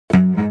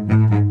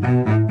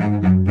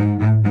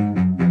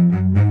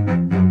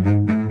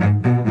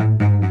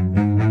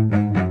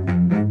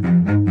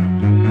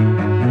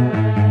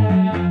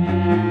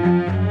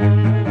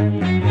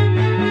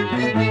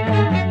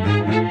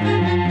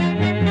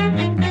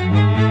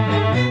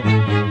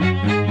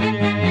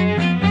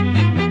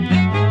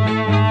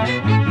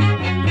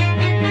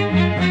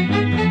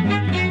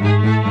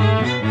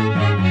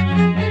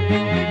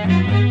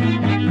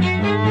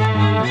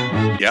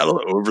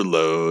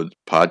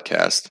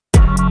podcast.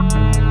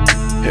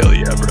 Hell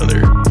yeah,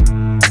 brother.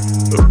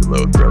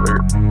 Overload, brother.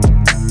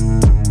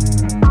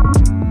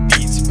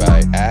 Beats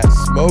by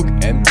 @Smoke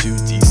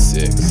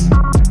M2D6.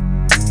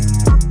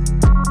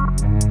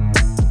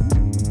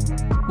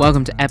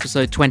 Welcome to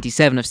episode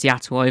 27 of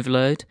Seattle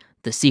Overload,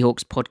 the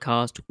Seahawks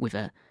podcast with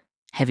a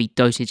heavy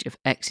dosage of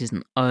X's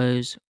and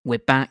O's. We're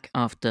back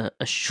after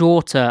a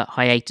shorter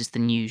hiatus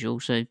than usual,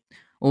 so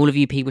all of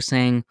you people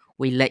saying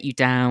we let you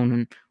down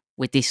and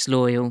we're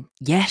disloyal.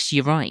 Yes,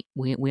 you're right,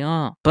 we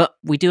are, but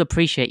we do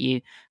appreciate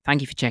you. Thank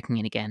you for checking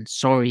in again.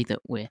 Sorry that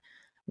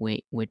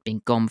we'd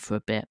been gone for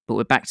a bit, but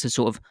we're back to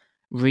sort of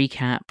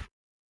recap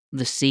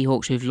the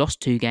Seahawks who've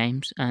lost 2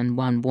 games and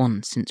won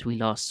 1 since we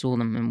last saw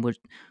them, and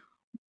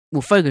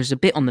we'll focus a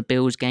bit on the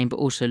Bills game, but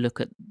also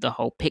look at the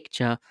whole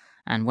picture.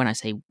 And when I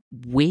say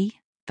we,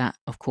 that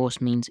of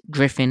course means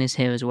Griffin is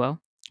here as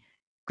well.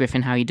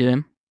 Griffin, how you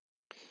doing?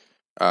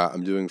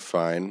 I'm doing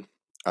fine.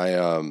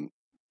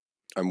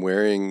 I'm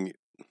wearing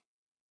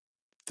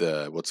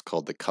what's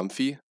called the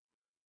comfy.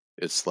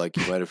 It's like,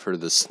 you might have heard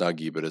of the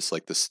Snuggie, but it's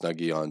like the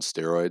Snuggie on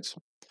steroids.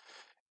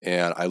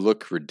 And I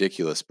look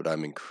ridiculous, but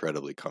I'm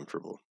incredibly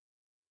comfortable.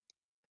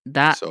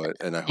 That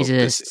And I is hope a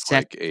this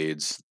set.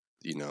 aids,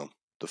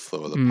 the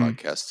flow of the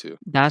podcast too.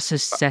 That's a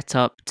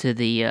setup to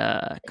the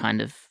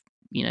kind of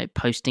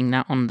posting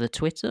that on the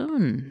Twitter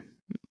and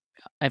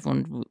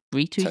everyone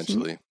retweeting.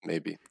 Potentially,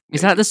 maybe.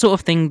 Is that the sort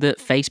of thing that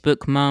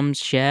Facebook mums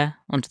share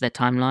onto their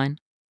timeline?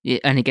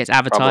 And it gets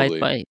advertised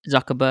by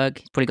Zuckerberg.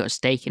 He's probably got a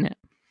stake in it.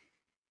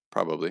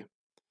 Probably.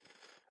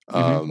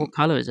 What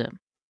color is it?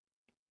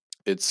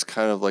 It's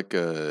kind of like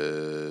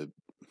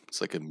it's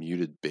like a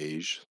muted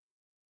beige,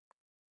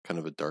 kind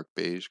of a dark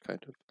beige,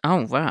 kind of.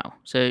 Oh wow!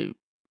 So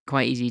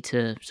quite easy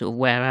to sort of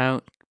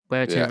wear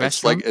to a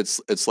restaurant.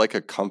 It's like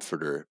a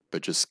comforter,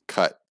 but just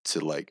cut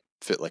to like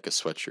fit like a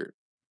sweatshirt,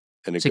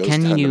 and it So goes down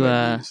to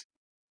my knees.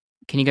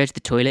 Can you go to the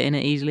toilet in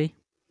it easily?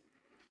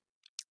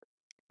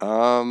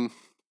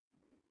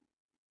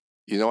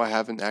 I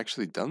haven't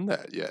actually done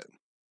that yet.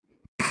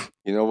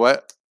 You know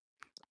what?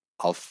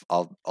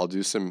 I'll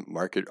do some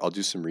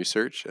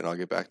research and I'll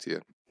get back to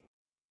you.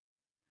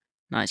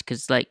 Nice,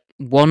 because like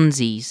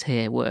onesies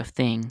here were a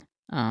thing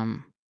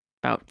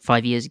about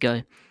 5 years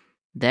ago.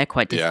 They're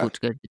quite difficult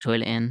to go to the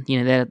toilet in.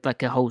 They're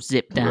like a whole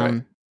zip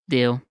down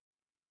deal.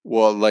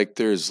 Well, like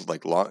there's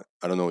like I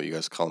don't know what you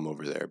guys call them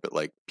over there, but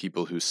like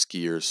people who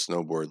ski or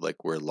snowboard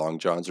like wear long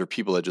johns, or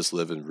people that just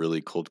live in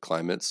really cold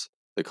climates.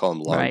 They call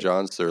them long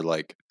johns. They're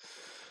like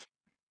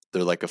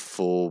a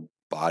full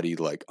body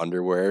like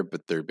underwear,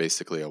 but they're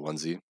basically a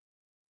onesie.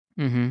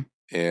 Mm-hmm.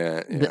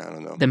 And I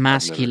don't know. The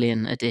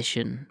masculine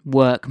edition,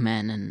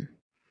 workmen and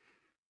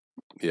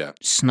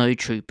snow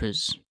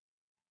troopers,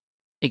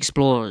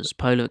 explorers,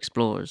 polar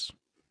explorers,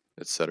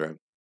 etc.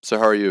 So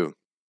how are you?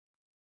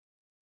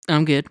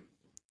 I'm good.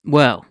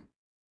 Well,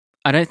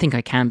 I don't think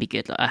I can be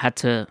good. Like, I had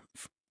to,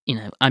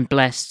 I'm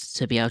blessed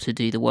to be able to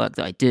do the work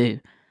that I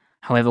do.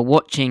 However,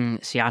 watching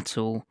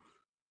Seattle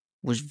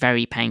was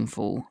very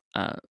painful,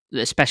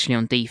 especially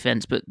on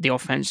defense. But the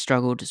offense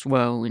struggled as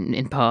well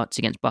in parts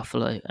against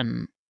Buffalo,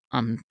 and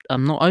I'm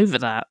not over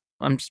that.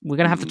 We're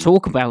gonna have to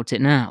talk about it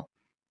now.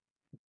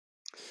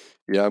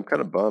 Yeah, I'm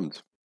kind of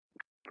bummed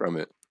from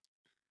it.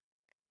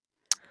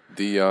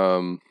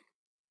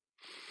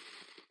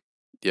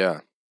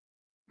 Yeah.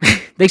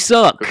 They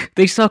suck.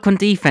 They suck on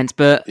defense,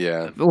 but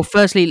well,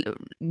 firstly,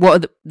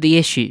 what are the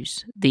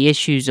issues? The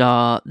issues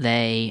are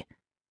they've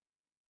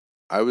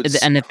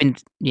been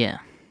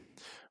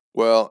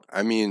Well,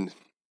 I mean,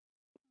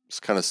 it's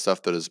kind of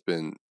stuff that has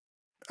been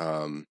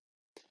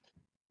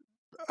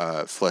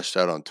fleshed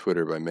out on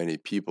Twitter by many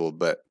people,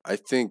 but I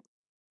think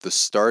the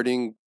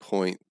starting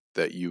point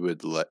that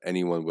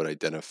anyone would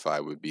identify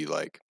would be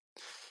like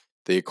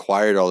they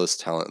acquired all this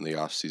talent in the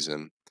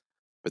offseason,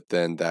 but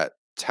then that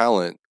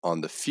talent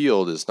on the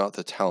field is not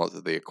the talent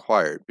that they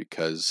acquired,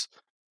 because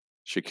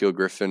Shaquille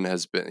Griffin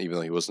has been, even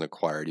though he wasn't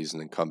acquired, he's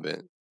an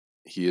incumbent.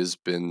 He has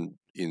been,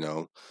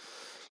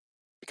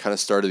 kind of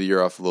started the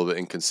year off a little bit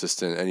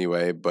inconsistent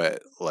anyway,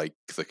 but like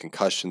the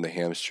concussion, the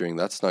hamstring,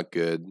 that's not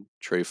good.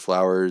 Trey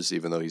Flowers,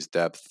 even though he's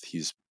depth,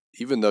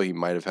 even though he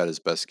might have had his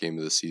best game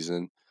of the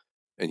season,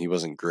 and he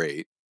wasn't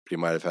great, but he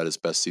might have had his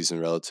best season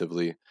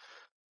relatively.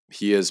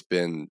 He has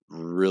been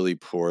really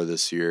poor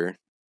this year,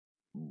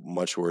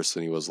 much worse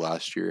than he was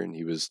last year, and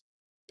he was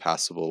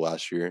passable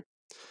last year.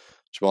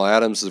 Jamal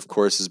Adams, of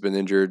course, has been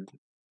injured.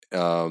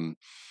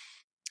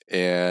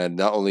 And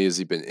not only has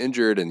he been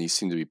injured, and he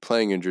seemed to be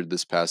playing injured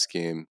this past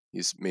game,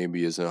 he's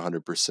maybe isn't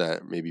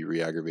 100%, maybe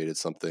re-aggravated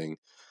something.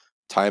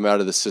 Time out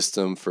of the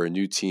system for a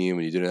new team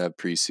when you didn't have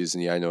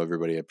preseason. Yeah, I know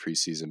everybody had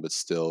preseason, but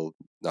still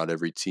not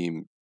every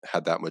team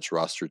had that much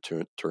roster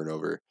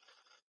turnover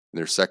in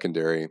their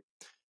secondary.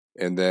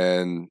 And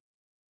then,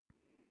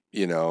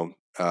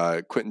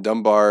 Quentin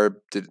Dunbar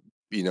did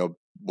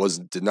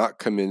not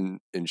come in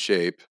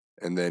shape,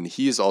 and then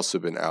he's also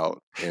been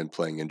out and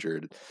playing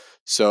injured.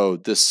 So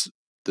this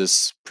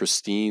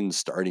pristine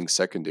starting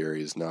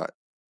secondary is not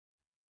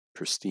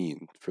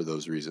pristine for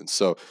those reasons.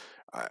 So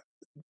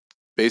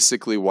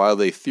basically, while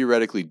they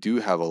theoretically do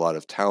have a lot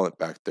of talent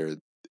back there,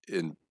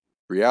 in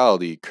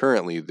reality,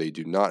 currently they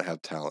do not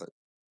have talent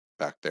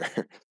back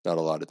there. Not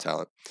a lot of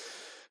talent.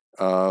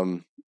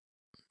 And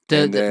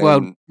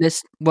Well, then,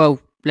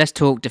 let's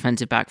talk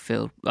defensive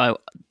backfield. all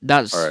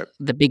That's right,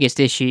 the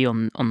biggest issue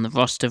on the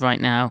roster right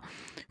now.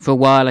 For a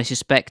while, I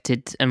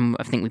suspected, and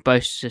I think we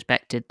both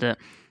suspected that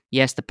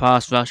yes, the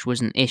pass rush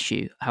was an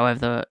issue.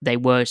 However, they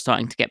were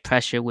starting to get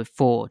pressure with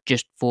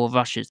just four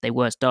rushers. They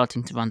were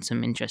starting to run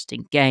some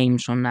interesting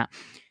games from that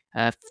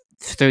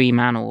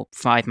 3-man or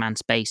 5-man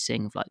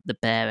spacing of like the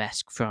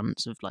bear-esque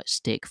fronts of like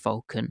Stick,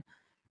 Falcon,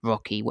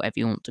 Rocky, whatever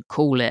you want to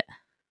call it.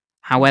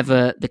 mm-hmm.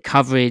 However, the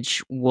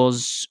coverage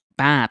was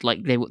bad. Like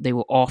they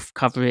were off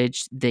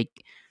coverage.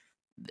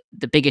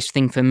 The biggest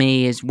thing for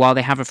me is while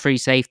they have a free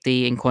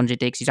safety in Quandre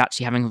Diggs, he's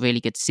actually having a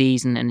really good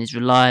season and is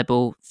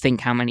reliable.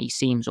 Think how many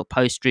seams or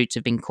post routes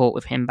have been caught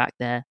with him back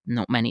there.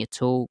 Not many at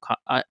all.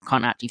 I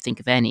can't actually think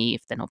of any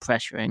if they're not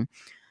pressuring.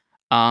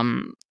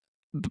 Um,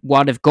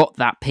 while they've got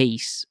that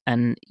piece,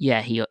 and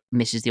yeah, he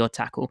misses the odd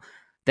tackle.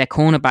 Their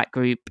cornerback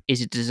group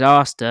is a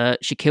disaster.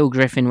 Shaquille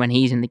Griffin, when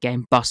he's in the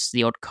game, busts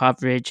the odd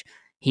coverage.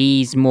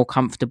 He's more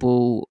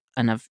comfortable,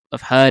 and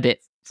I've heard it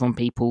from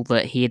people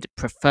that he'd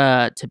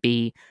prefer to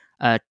be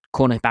a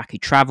cornerback who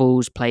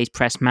travels, plays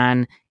press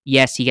man.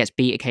 Yes, he gets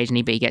beat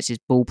occasionally, but he gets his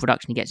ball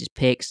production, he gets his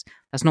picks.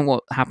 That's not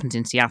what happens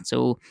in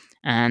Seattle,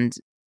 and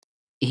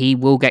he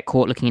will get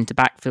caught looking into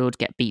backfield,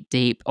 get beat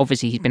deep.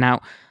 Obviously, he's been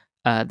out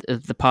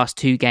the past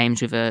 2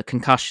 games with a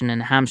concussion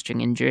and a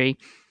hamstring injury,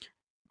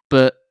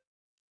 but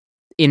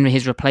in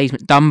his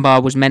replacement,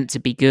 Dunbar was meant to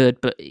be good,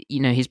 but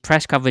his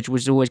press coverage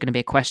was always going to be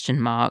a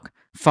question mark.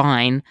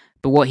 Fine,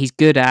 but what he's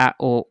good at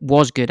or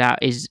was good at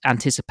is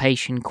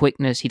anticipation,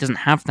 quickness. He doesn't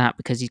have that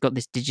because he's got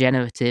this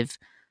degenerative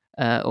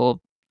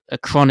or a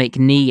chronic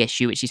knee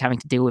issue which he's having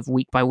to deal with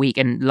week by week.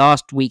 And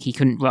last week he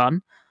couldn't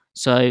run,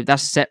 so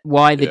that's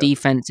why the Yeah,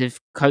 defensive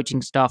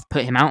coaching staff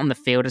put him out on the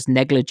field as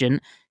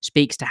negligent.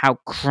 Speaks to how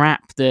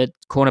crap the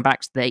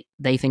cornerbacks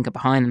they think are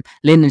behind them.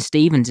 Lyndon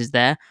Stevens is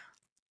there.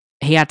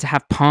 He had to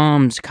have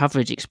palms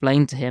coverage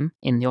explained to him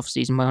in the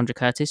offseason by Andre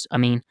Curtis. I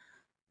mean,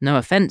 no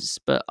offense,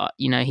 but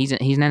he's an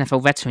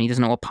NFL veteran. He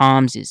doesn't know what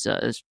palms is.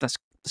 That's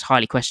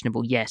highly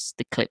questionable. Yes,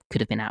 the clip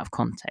could have been out of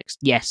context.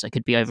 Yes, I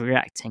could be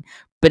overreacting,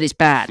 but it's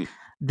bad.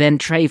 Then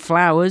Trey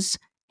Flowers,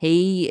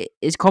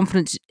 his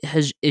confidence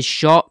is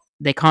shot.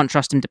 They can't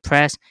trust him to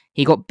press.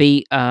 He got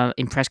beat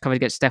in press coverage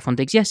against Stephon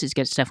Diggs. Yes, it's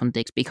against Stephon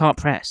Diggs, but he can't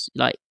press.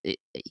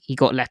 He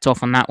got let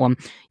off on that one.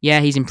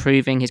 Yeah, he's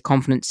improving. His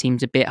confidence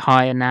seems a bit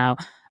higher now.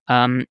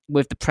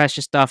 With the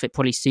pressure stuff, it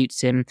probably suits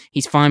him.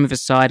 He's fine with a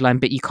sideline,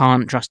 but you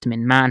can't trust him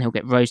in man. He'll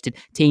get roasted.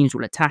 Teams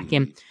will attack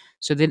him. mm-hmm.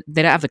 So they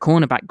don't have the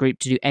cornerback group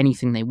to do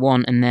anything they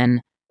want. And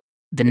then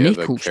the You have a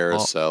nickel spot.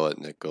 carousel at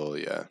nickel.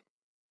 Yeah,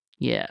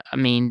 Yeah, I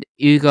mean,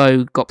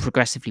 Ugo got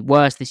progressively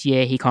worse this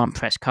year. He can't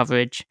press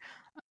coverage.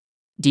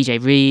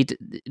 DJ Reed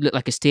looked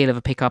like a steal of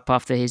a pickup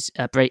after his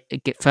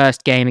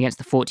first game against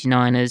the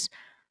 49ers.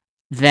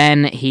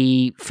 Then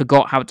he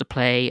forgot how to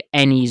play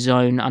any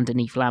zone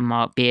underneath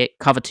landmark, be it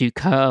cover 2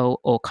 curl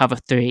or cover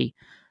 3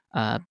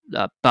 buzz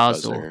or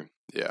buzzer.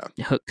 Yeah,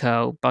 hook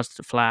curl, buzz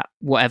to flat,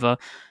 whatever.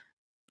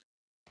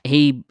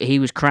 He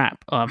was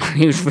crap.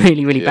 He was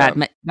really really yeah.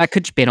 bad. That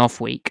could just be an off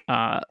week.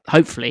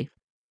 Hopefully.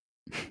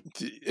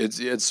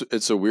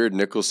 It's a weird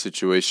nickel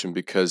situation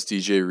because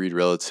DJ Reed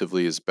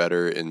relatively is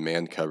better in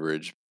man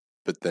coverage,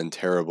 but then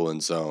terrible in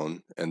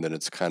zone, and then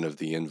it's kind of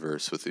the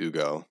inverse with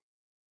Ugo.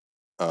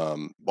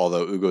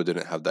 Although Ugo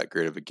didn't have that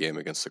great of a game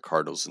against the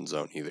Cardinals in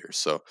zone either.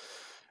 So,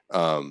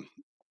 um,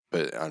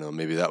 but I don't know,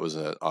 maybe that was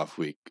an off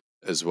week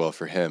as well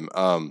for him.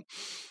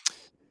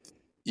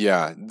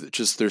 Yeah,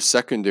 just their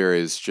secondary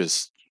is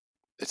just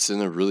it's in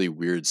a really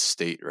weird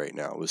state right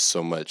now with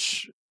so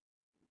much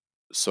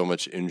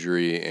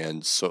injury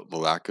and so the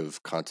lack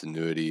of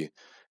continuity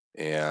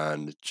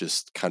and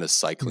just kind of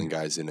cycling Mm.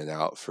 guys in and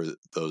out for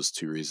those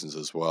two reasons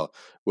as well.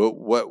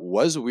 What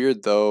was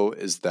weird though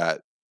is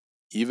that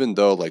even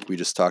though like we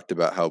just talked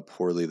about how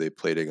poorly they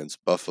played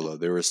against Buffalo,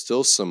 there were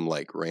still some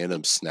like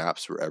random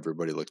snaps where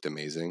everybody looked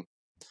amazing.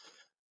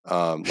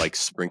 Like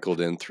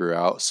sprinkled in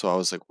throughout. So I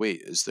was like,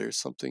 wait, is there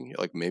something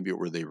like maybe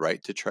were they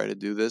right to try to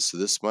do this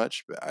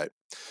much?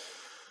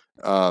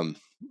 Um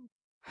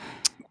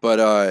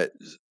but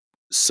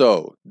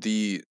so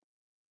the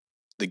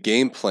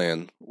game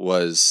plan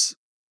was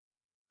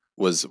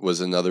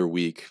another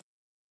week,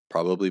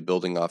 probably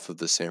building off of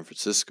the San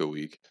Francisco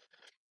week,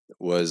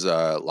 was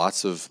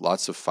lots of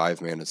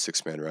 5-man and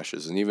 6-man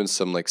rushes, and even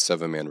some like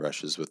 7-man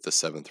rushes with the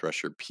seventh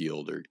rusher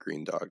peeled or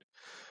green dogged.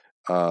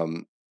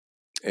 Um,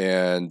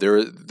 and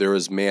there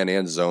was man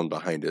and zone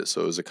behind it,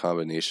 so it was a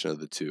combination of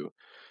the two.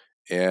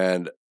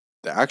 And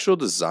the actual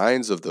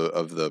designs of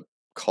the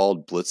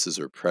called blitzes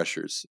or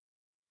pressures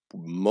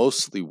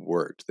mostly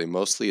worked. They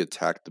mostly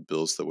attacked the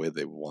Bills the way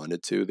they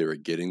wanted to. They were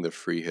getting the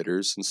free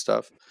hitters and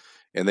stuff,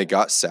 and they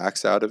got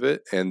sacks out of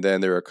it. And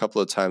then there were a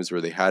couple of times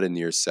where they had a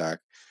near sack,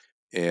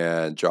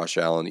 and Josh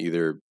Allen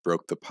either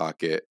broke the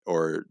pocket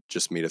or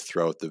just made a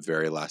throw at the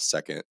very last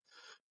second.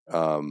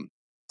 Um,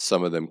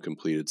 some of them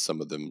completed,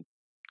 some of them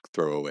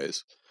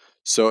throwaways.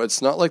 So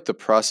it's not like the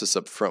process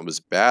up front was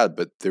bad,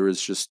 but there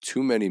was just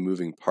too many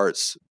moving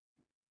parts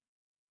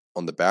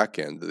on the back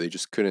end that they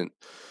just couldn't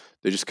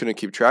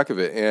keep track of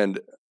it.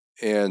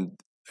 And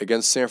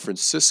against San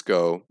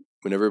Francisco,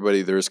 when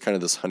there was kind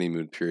of this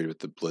honeymoon period with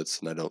the blitz,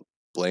 and I don't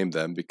blame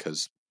them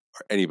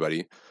or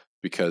anybody,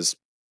 because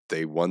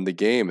they won the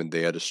game and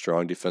they had a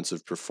strong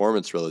defensive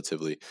performance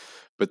relatively.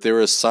 But there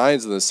were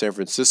signs in the San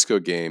Francisco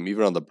game,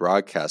 even on the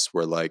broadcast,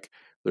 where like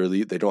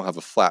they don't have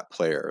a flat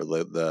player.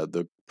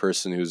 The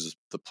person who's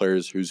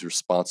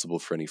responsible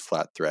for any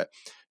flat threat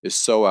is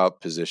so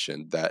out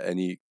positioned that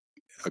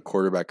a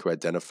quarterback who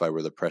identified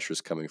where the pressure is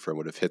coming from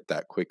would have hit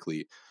that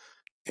quickly,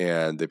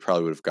 and they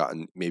probably would have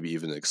gotten maybe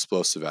even an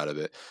explosive out of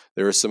it.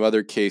 There were some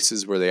other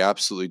cases where they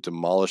absolutely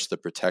demolished the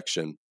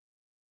protection,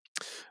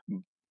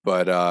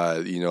 but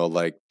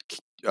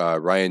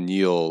Ryan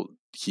Neal,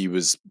 he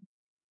was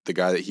the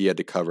guy that he had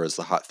to cover as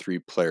the hot three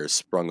player,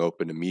 sprung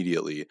open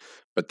immediately,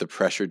 but the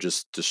pressure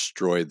just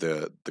destroyed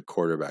the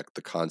quarterback,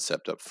 the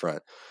concept up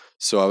front.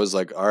 So I was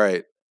like, all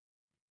right,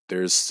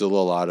 there's still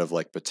a lot of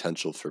like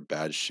potential for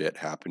bad shit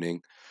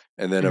happening.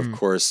 And then of Mm.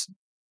 course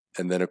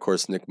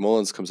Nick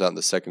Mullins comes out in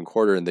the second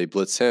quarter and they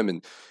blitz him,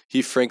 and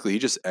he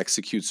just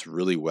executes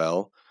really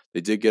well.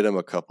 They did get him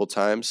a couple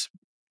times,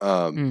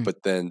 Mm.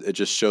 but then it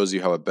just shows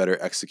you how a better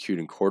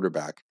executing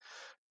quarterback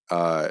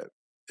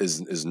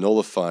is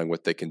nullifying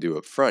what they can do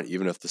up front,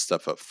 even if the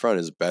stuff up front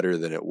is better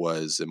than it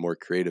was and more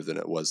creative than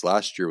it was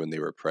last year when they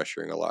were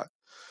pressuring a lot.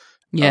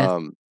 Yeah.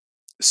 Um,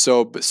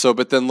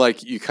 but then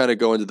like you kind of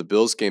go into the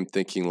Bills game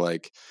thinking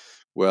like,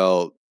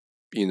 well,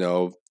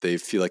 they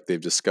feel like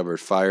they've discovered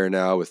fire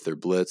now with their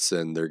blitz,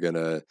 and they're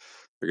gonna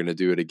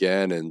do it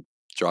again. And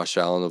Josh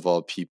Allen of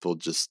all people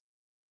just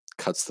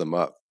cuts them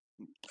up.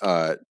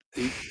 Uh,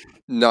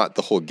 Not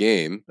the whole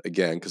game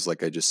again, because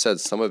like I just said,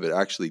 some of it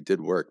actually did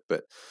work,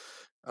 but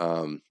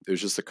it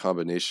was just a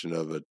combination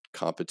of a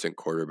competent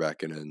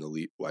quarterback and an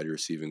elite wide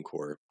receiving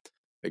core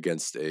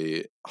against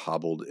a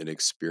hobbled,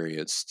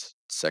 inexperienced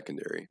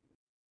secondary.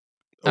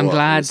 I'm Well, a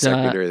glad.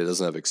 secondary that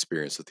doesn't have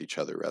experience with each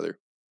other, rather.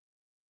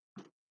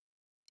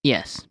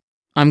 Yes.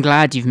 I'm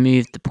glad you've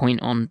moved the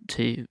point on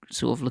to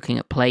sort of looking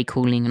at play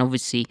calling, and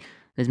obviously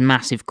there's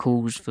massive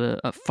calls for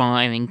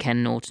firing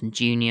Ken Norton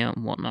Jr.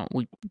 and whatnot.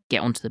 We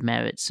get onto the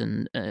merits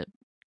and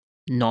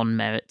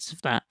non-merits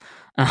of that.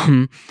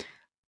 Um,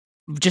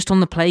 just on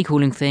the play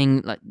calling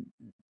thing, like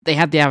they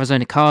had the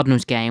Arizona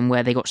Cardinals game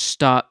where they got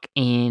stuck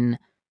in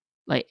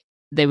like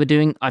they were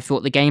doing. I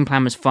thought the game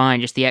plan was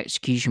fine, just the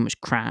execution was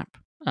crap.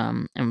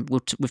 And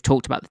we've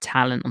talked about the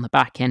talent on the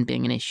back end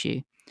being an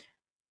issue.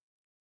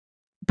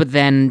 But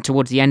then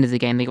towards the end of the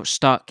game, they got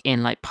stuck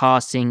in like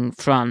passing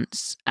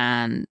fronts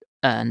and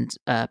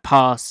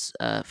pass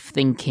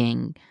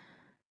thinking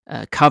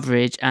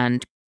coverage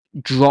and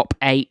drop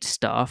 8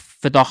 stuff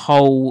for the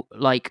whole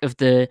like of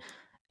the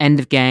end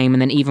of game,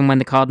 and then even when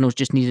the Cardinals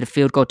just needed a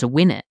field goal to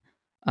win it,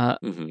 uh,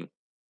 Mm-hmm.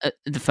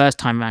 the first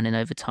time round in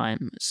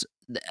overtime,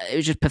 it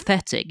was just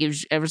pathetic.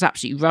 It was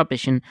absolutely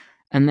rubbish, and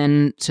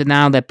then so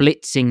now they're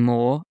blitzing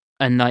more,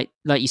 and like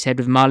you said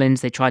with Mullins,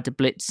 they tried to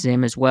blitz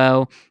him as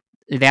well.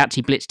 They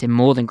actually blitzed him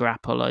more than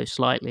Garoppolo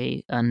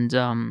slightly, and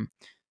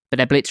but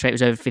their blitz rate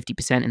was over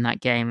 50% in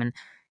that game. And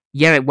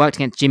yeah, it worked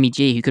against Jimmy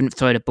G, who couldn't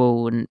throw the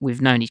ball, and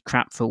we've known he's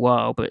crap for a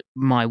while. But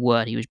my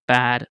word, he was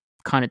bad.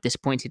 Kind of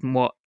disappointed in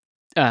what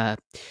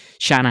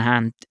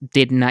Shanahan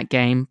did in that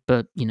game,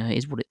 but it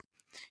is what it.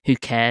 Who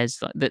cares?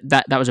 Like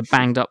that was a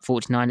banged up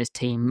 49ers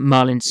team.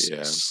 Mullins,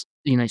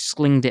 Yeah.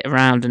 slinged it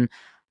around, and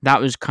that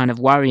was kind of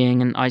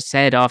worrying. And I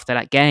said after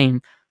that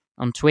game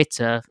on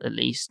Twitter, at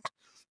least.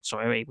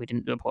 Sorry, we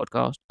didn't do a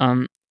podcast.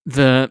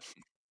 The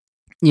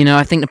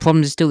I think the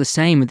problem is still the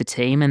same with the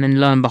team, and then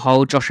lo and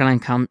behold, Josh Allen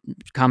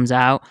comes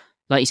out.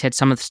 Like you said,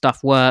 some of the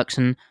stuff works,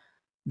 and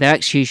their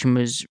execution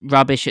was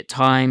rubbish at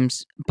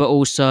times, but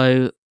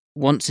also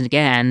once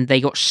again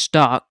they got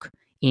stuck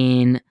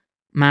in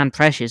man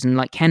pressures. And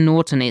like Ken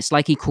Norton, it's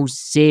like he calls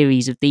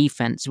series of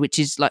defense, which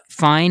is like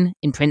fine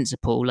in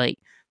principle. Like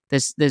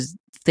there's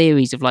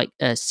theories of like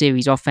a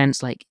series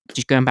offense, like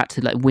just going back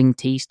to like wing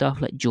T stuff,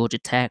 like Georgia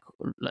Tech,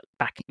 or like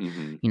back.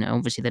 Mm-hmm.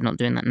 Obviously they're not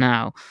doing that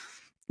now,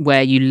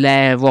 where you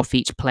layer off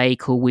each play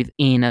call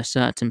within a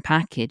certain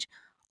package.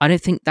 I don't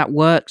think that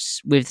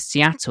works with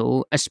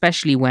Seattle,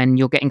 especially when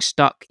you're getting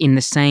stuck in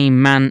the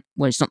same man.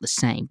 Well, it's not the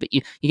same, but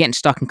you're getting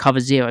stuck in cover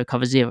zero,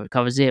 cover zero,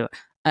 cover zero.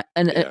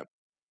 And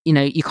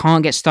Yeah. you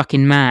can't get stuck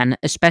in man,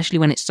 especially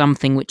when it's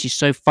something which is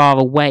so far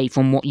away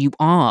from what you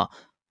are.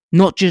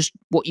 Not just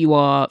what you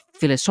are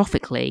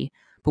philosophically,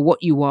 but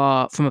what you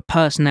are from a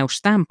personnel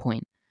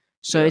standpoint.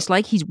 So Yeah. it's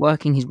like he's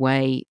working his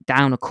way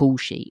down a call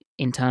sheet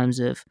in terms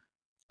of,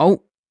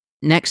 oh,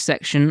 next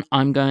section,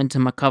 I'm going to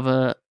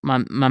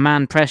my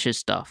man pressure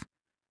stuff.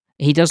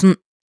 He doesn't.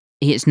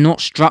 It's not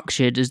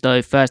structured as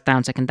though first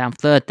down, second down,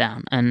 third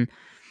down, and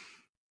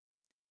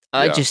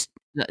I Yeah. just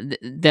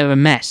they're a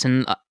mess.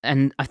 And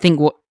I think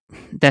what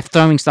they're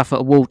throwing stuff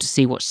at a wall to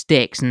see what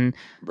sticks. And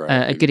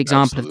Right. a good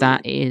example of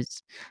that Absolutely.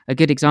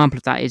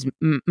 is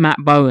Matt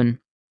Bowen.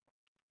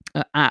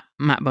 at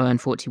Matt Bowen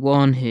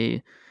 41, who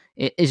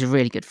is a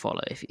really good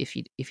follow. If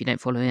you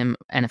don't follow him,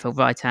 NFL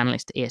Right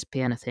analyst at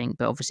ESPN, I think,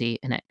 but obviously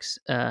an ex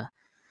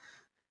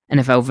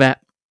NFL vet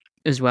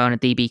as well and a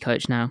DB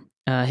coach now.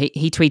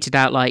 He tweeted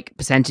out like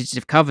percentages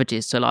of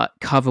coverages, so like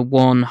cover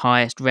 1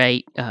 highest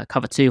rate,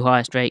 cover 2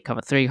 highest rate,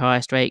 cover 3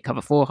 highest rate,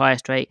 cover 4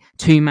 highest rate,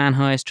 2-man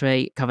highest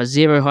rate, cover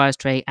 0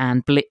 highest rate,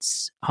 and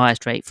blitz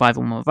highest rate, 5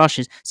 or more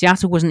rushes.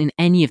 Seattle wasn't in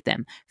any of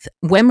them.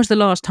 When was the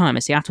last time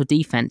a Seattle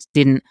defense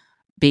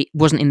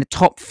wasn't in the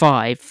top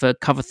 5 for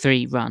cover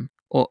 3 run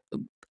or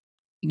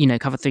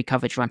cover 3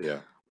 coverage run? Yeah.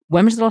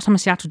 When was the last time a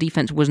Seattle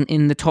defense wasn't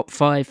in the top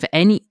 5 for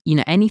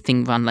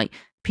anything run? Like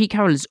Pete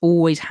Carroll has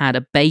always had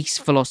a base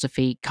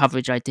philosophy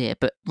coverage idea,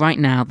 but right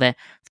now they're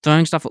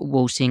throwing stuff at the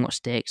wall, seeing what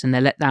sticks, and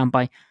they're let down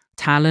by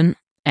talent,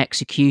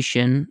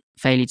 execution,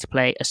 failure to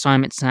play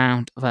assignment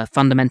sound,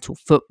 fundamental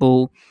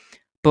football,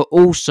 but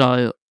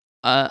also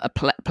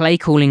play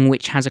calling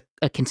which has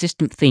a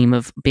consistent theme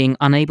of being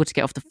unable to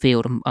get off the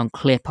field on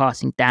clear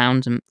passing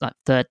downs and like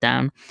third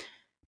down,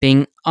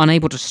 being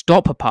unable to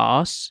stop a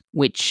pass,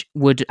 which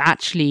would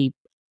actually,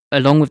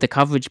 along with the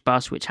coverage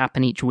bust which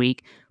happen each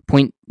week,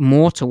 point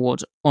more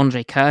towards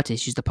Andre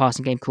Curtis, who's the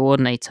passing game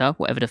coordinator,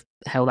 whatever the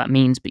hell that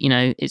means, but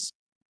it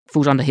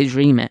falls under his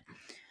remit.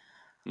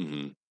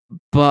 Mm-hmm.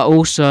 But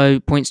also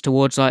points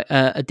towards like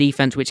a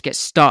defense which gets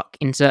stuck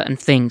in certain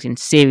things, in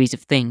series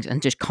of things,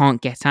 and just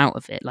can't get out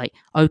of it. Like,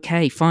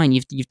 okay, fine,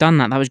 you've done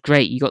that. That was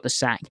great. You got the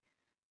sack.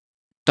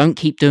 Don't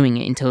keep doing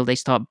it until they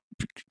start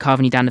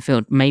carving you down the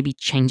field. Maybe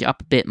change it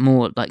up a bit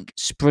more, like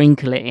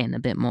sprinkle it in a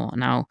bit more.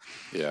 Now,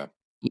 Yeah.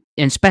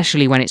 and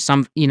especially when it's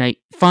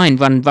fine,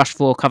 run rush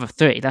 4, cover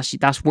 3.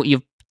 That's what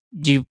you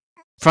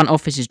front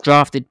office has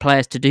drafted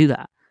players to do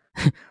that.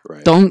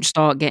 Right. Don't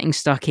start getting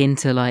stuck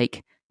into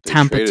like They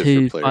Tampa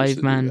traded for 2 players to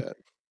do 5-man. that.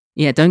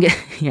 Yeah, don't get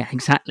yeah,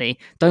 exactly.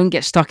 Don't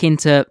get stuck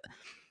into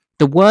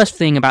the worst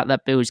thing about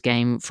that Bills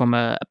game from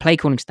a play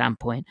calling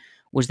standpoint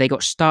was they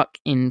got stuck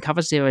in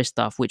cover 0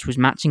 stuff, which was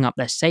matching up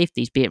their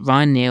safeties, be it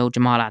Ryan Neal,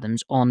 Jamal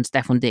Adams, on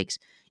Stephon Diggs.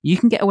 You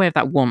can get away with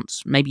that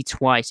once, maybe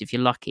twice if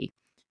you're lucky.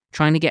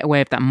 Trying to get away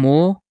with that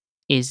more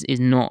is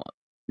not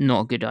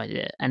a good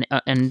idea,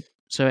 and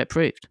so it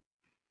proved.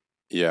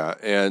 Yeah,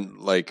 and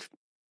like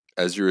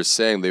as you were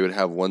saying, they would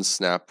have one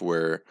snap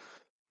where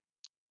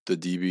the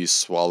DBs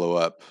swallow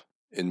up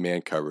in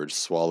man coverage,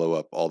 swallow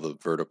up all the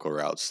vertical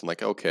routes. And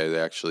like, okay,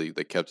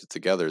 they kept it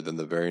together. Then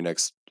the very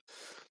next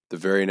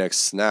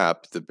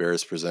snap, the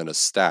Bears present a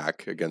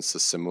stack against a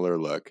similar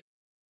look,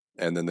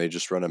 and then they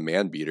just run a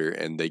man beater,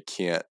 and they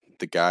can't.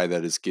 The guy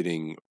that is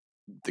getting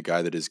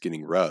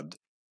rubbed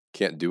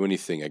can't do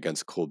anything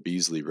against Cole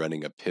Beasley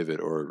running a pivot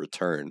or a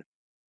return.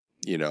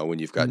 When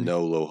you've got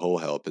no low hole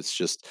help, it's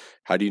just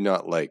how do you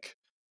not like?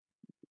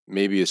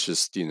 Maybe it's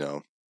just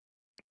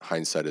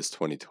hindsight is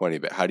 2020,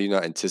 but how do you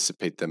not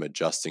anticipate them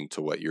adjusting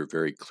to what you're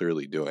very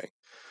clearly doing?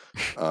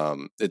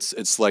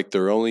 It's like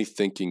they're only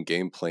thinking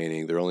game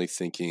planning, they're only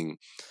thinking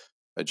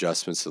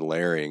adjustments and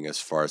layering as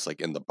far as like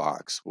in the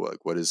box.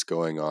 What is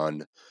going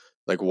on?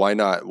 Like why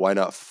not?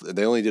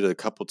 They only did it a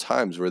couple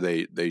times where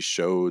they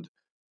showed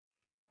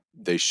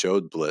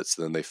blitz,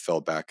 and then they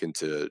fell back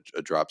into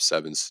a drop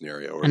 7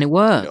 scenario, And or it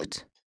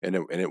worked. and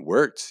it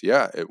worked.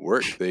 Yeah, it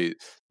worked.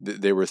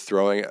 They were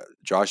throwing.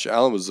 Josh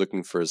Allen was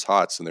looking for his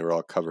hots, and they were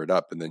all covered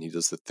up. And then he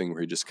does the thing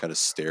where he just kind of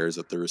stares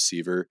at the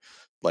receiver,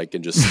 like,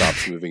 and just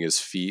stops moving his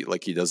feet.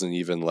 Like he doesn't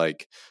even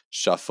like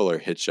shuffle or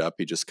hitch up.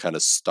 He just kind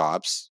of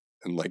stops,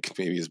 and like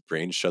maybe his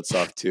brain shuts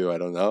off too. I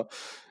don't know.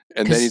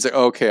 And then Because he's like,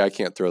 oh, "Okay, I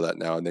can't throw that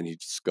now." And then he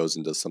just goes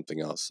and does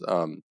something else.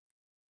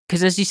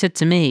 as you said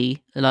to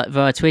me, like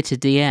via Twitter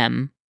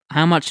DM,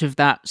 how much of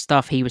that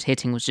stuff he was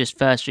hitting was just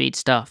first read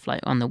stuff,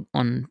 like on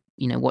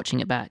watching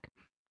it back.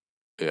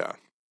 Yeah,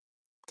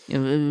 It,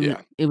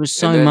 yeah. it was And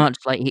so then much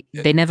like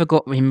they never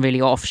got him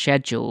really off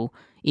schedule.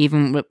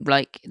 Even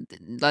like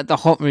the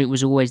hot route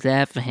was always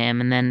there for him,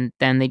 and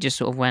then they just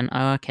sort of went,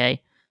 "Oh,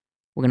 okay,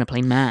 we're gonna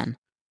play man."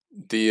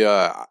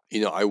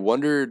 I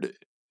wondered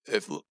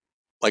if,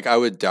 like,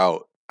 I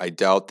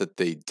doubt that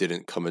they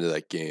didn't come into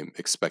that game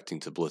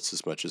expecting to blitz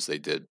as much as they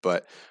did,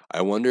 but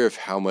I wonder if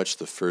how much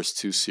the first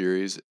 2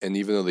 series, and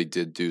even though they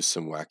did do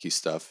some wacky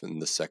stuff in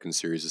the second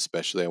series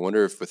especially, I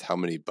wonder if with how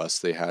many busts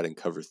they had in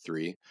cover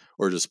 3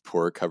 or just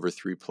poor cover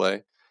 3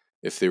 play,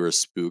 if they were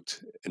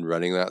spooked in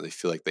running that, they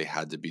feel like they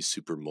had to be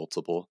super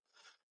multiple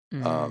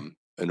Mm.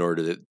 in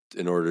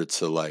order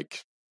to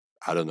like,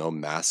 I don't know,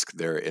 mask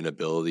their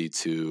inability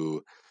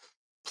to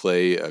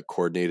play a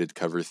coordinated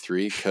cover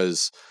 3,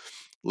 because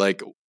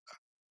like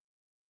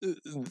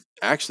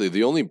actually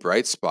the only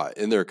bright spot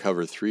in their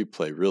cover 3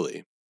 play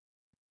really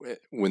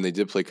when they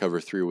did play cover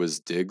 3 was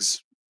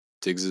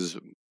Diggs's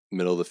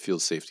middle of the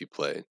field safety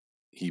play.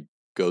 He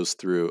goes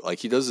through, like,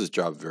 he does his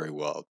job very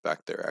well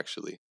back there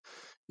actually,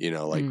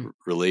 like Mm.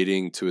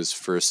 relating to his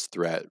first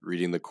threat,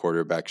 reading the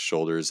quarterback's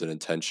shoulders and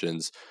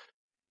intentions,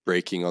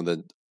 breaking on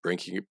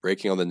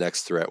the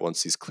next threat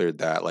once he's cleared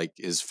that. Like,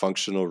 his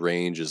functional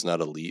range is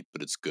not elite,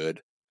 but it's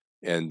good.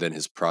 And then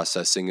his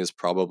processing is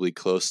probably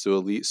close to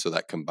elite. So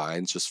that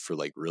combines just for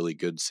like really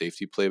good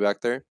safety play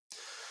back there.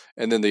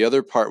 And then the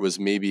other part was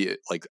maybe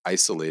like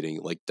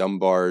isolating, like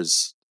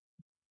Dunbar's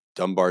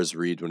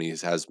read when he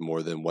has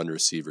more than one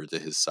receiver to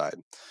his side.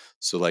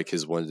 So like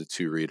his 1 to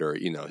 2 read, or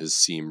his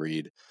seam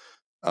read,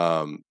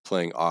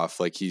 playing off,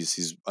 like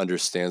he's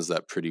understands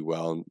that pretty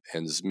well,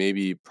 and is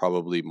maybe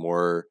probably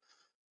more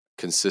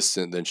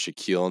consistent than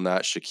Shaquille in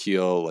that.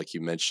 Shaquille, like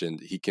you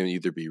mentioned, he can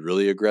either be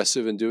really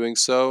aggressive in doing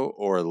so,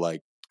 or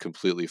like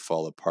completely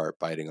fall apart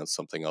biting on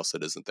something else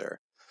that isn't there.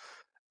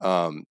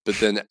 But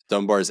then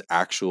Dunbar's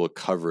actual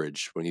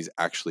coverage when he's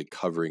actually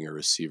covering a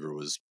receiver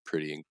was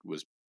pretty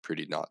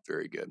not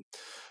very good.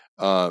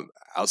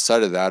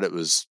 Outside of that, it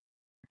was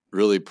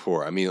really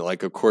poor. I mean,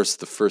 like, of course,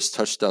 the first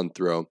touchdown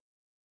throw,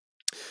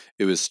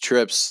 it was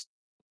trips.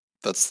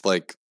 That's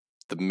like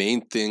the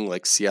main thing,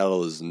 like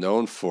Seattle is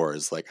known for,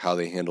 is like how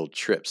they handled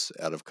trips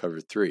out of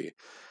cover three.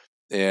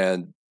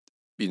 And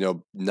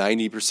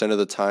 90% of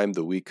the time,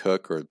 the weak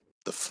hook, or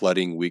the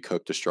flooding weak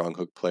hook to strong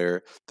hook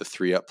player, the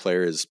 3-up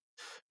player, is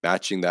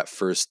matching that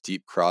first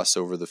deep cross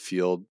over the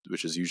field,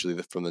 which is usually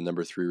from the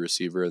number 3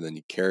 receiver, and then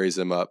he carries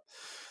him up.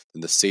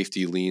 And the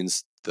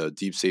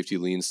deep safety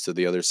leans to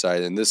the other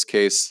side. In this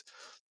case,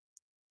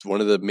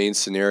 one of the main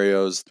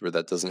scenarios where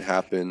that doesn't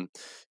happen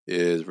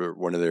is where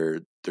one of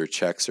their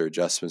checks or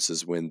adjustments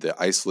is when the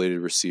isolated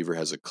receiver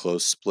has a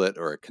close split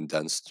or a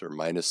condensed or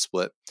minus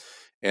split.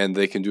 And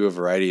they can do a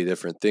variety of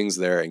different things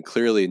there. And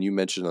clearly, and you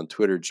mentioned on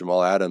Twitter,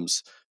 Jamal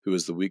Adams, who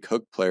is the weak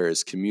hook player,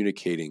 is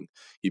communicating.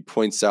 He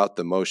points out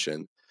the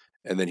motion,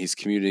 and then he's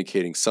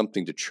communicating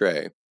something to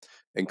Trey.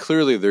 And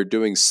clearly, they're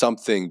doing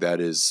something that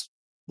is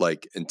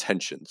like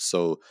intention.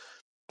 So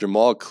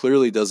Jamal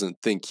clearly doesn't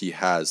think he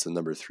has the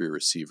number 3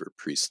 receiver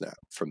pre-snap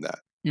from that.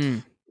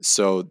 Mm.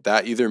 So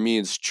that either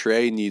means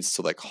Trey needs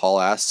to like haul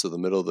ass to the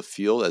middle of the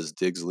field as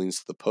Diggs leans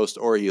to the post,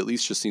 or he at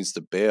least just needs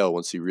to bail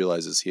once he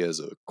realizes he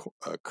has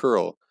a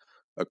curl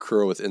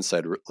with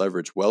inside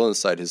leverage well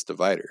inside his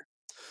divider.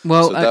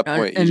 Well, So at that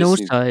point, he and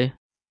just needs,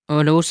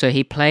 also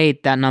he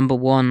played that number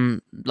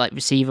one like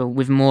receiver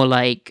with more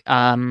like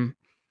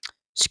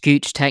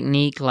scooch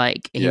technique,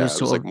 like he was yeah, it was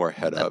sort like of more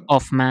head up.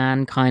 off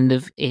man kind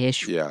of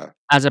ish, Yeah,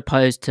 as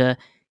opposed to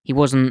he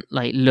wasn't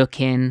like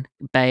looking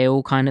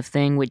bail kind of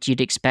thing, which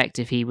you'd expect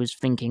if he was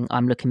thinking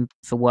I'm looking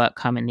for work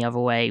coming the other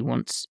way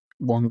once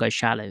one goes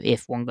shallow,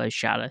 if one goes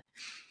shallow.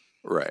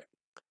 right.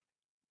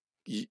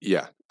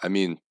 Yeah, I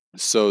mean,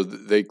 so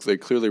they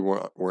clearly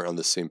weren't on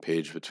the same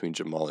page between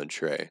Jamal and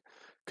Trey,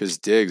 because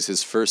Diggs,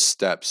 his first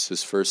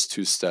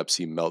 2 steps,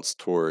 he melts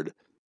toward,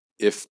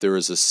 if there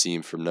is a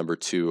seam from number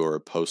 2 or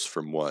a post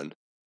from 1,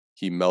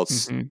 he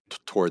melts Hmm.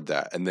 toward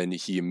that, and then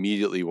he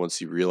immediately, once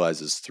he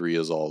realizes 3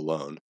 is all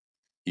alone,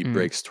 he Mm.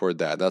 breaks toward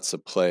that. That's a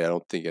play I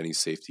don't think any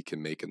safety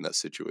can make in that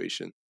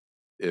situation.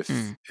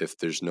 Mm. If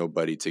there's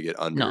nobody to get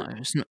No, under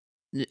it's not.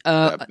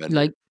 that bender.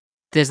 Like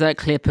there's that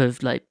clip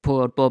of like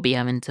poor old Bobby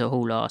having to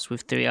haul ass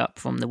with 3 up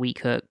from the weak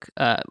hook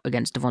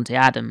against Devontae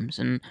Adams,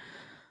 and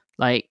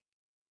like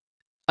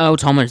Earl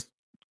Thomas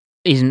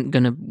isn't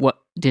gonna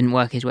didn't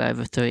work his way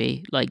over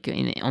 3 like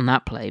on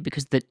that play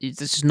because it's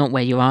just not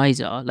where your eyes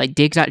are. Like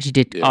Diggs actually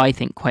did, Yeah, I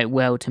think, quite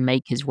well to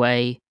make his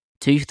way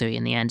to 3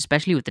 in the end,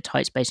 especially with the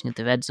tight spacing of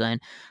the red zone.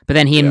 But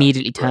then he yeah,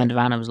 immediately right, turned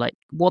around and was like,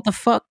 "What the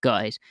fuck,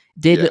 guys?"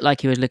 Did look yeah, like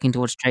he was looking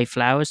towards Trey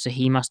Flowers, so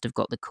he must have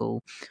got the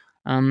call.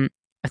 Um,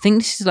 I think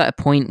this is like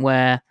a point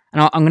where,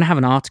 and I'm going to have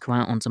an article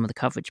out on some of the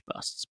coverage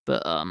busts,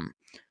 but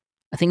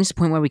I think it's a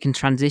point where we can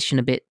transition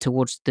a bit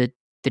towards the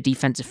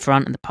defensive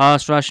front and the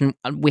pass rush, and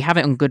we have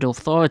it on good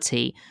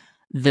authority.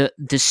 The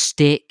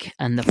stick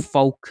and the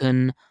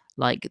Falcon,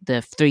 like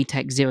the 3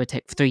 tech, 0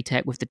 tech, 3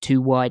 tech with the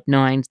 2 wide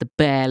 9s, the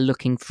bare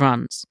looking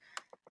fronts.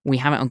 We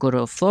have it on good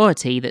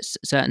authority that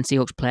certain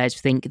Seahawks players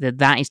think that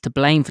that is to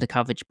blame for the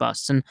coverage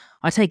busts, and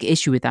I take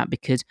issue with that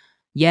because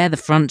yeah, the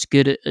front's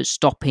good at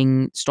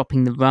stopping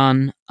the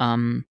run,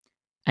 and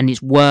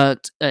it's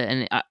worked,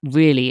 and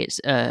really it's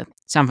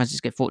San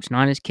Francisco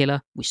 49ers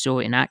killer. We saw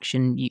it in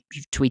action.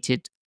 You've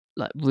tweeted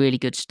like really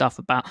good stuff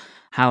about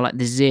how like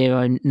the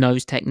zero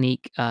nose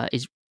technique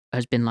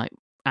has been like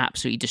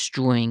absolutely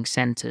destroying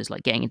centers,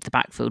 like getting into the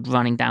backfield,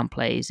 running down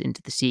plays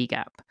into the C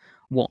gap,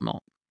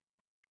 whatnot.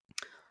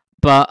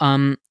 But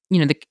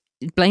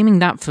blaming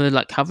that for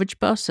like coverage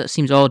busts, that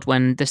seems odd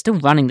when they're still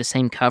running the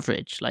same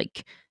coverage.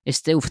 Like it's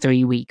still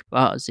 3 weak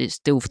bars, it's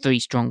still 3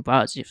 strong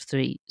bars, it's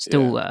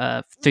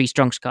yeah, 3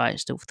 strong sky,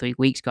 it's still 3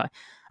 weak sky.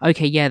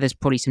 Okay, yeah, there's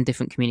probably some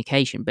different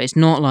communication, but it's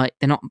not like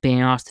they're not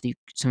being asked to do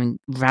something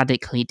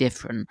radically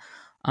different.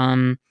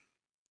 Um,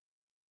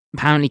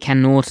 Apparently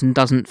Ken Norton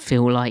doesn't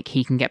feel like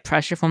he can get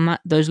pressure from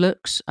those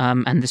looks,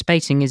 and the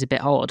spacing is a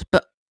bit odd.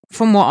 But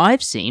from what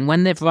I've seen,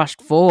 when they've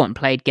rushed 4 and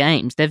played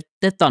games,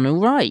 they've done all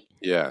right.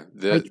 yeah.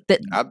 Like they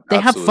have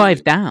 5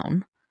 Absolutely.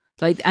 down,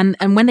 like and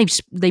when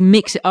they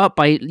mix it up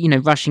by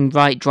rushing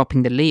right,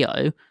 dropping the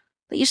Leo,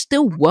 like it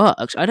still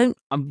works. I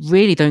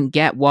really don't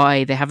get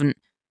why they haven't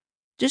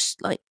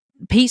just like.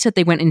 Pete said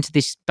they went into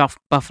this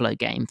Buffalo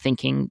game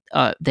thinking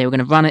they were going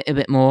to run it a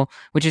bit more,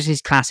 which is his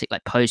classic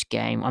like post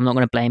game. I'm not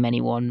going to blame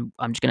anyone.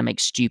 I'm just going to make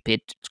stupid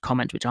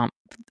comments which aren't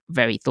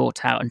very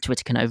thought out, and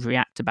Twitter can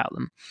overreact about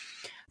them.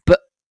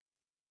 But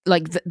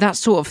like that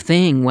sort of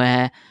thing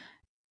where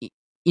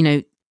you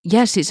know,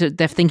 yes,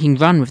 they're thinking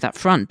run with that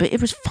front, but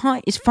it was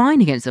fine. It's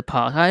fine against the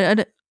pass. I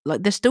don't,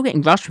 like they're still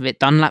getting rushed with it.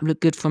 Dunlap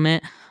looked good from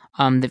it.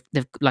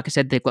 They've like I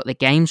said, they've got their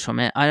games from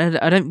it.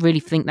 I don't really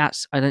think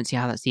that's. I don't see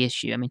how that's the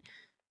issue. I mean,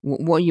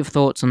 what are your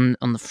thoughts on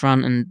the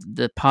front and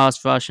the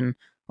pass rush? And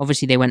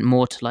obviously, they went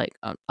more to like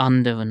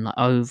under and like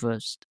over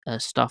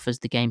stuff as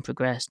the game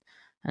progressed,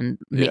 and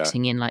Yeah.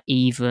 mixing in like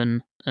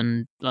even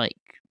and like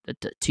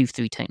the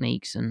 2-3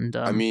 techniques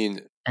I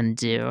mean, and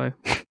zero.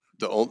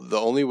 the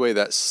only way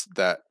that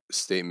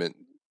statement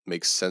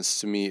makes sense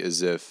to me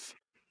is if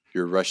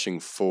you're rushing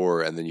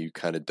 4 and then you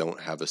kind of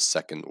don't have a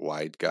second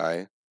wide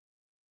guy.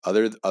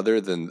 Other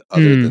Mm,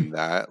 than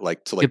that,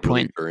 like to good like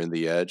really point. burn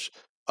the edge.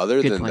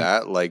 Other Good than point.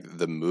 that, like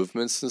the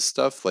movements and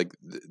stuff, like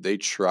they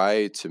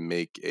try to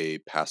make a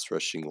pass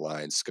rushing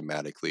line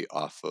schematically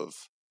off of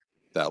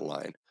that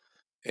line.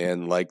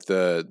 And like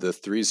the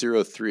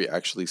 303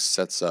 actually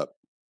sets up,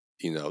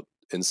 you know,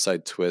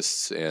 inside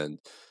twists and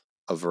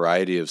a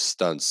variety of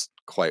stunts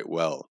quite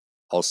well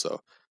also.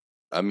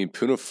 I mean,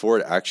 Puna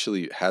Ford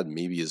actually had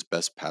maybe his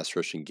best pass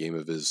rushing game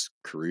of his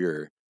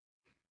career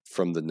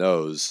from the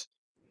nose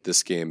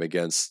this game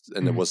against,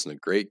 and it Mm. wasn't a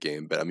great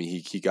game, but I mean,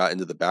 he got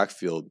into the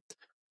backfield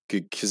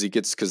because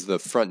the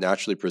front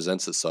naturally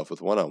presents itself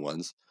with one on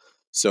ones.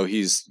 So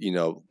he's, you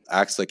know,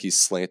 acts like he's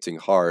slanting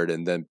hard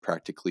and then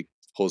practically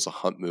pulls a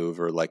hunt move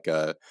or like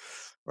a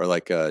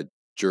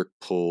jerk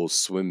pull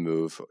swim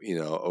move, you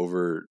know,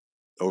 over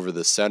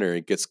the center.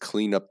 It gets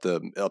clean up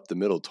the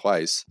middle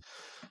twice.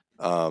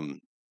 Um,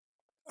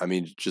 I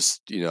mean,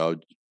 just you know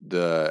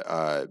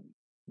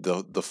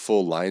the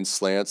full line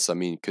slants. I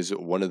mean, because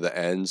one of the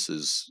ends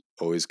is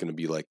always going to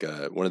be like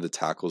one of the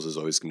tackles is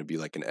always going to be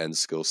like an end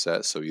skill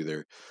set. So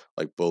either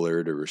like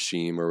Bullard or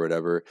Rasheem or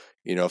whatever.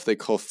 You know, if they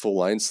call full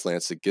line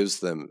slants, it gives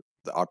them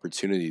the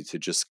opportunity to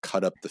just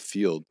cut up the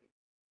field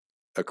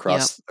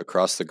Yep.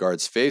 across the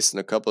guard's face. And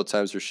a couple of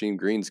times Rasheem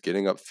Green's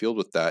getting upfield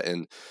with that.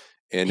 And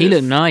He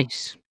looked if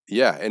nice.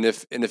 yeah, and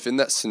if in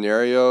that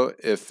scenario,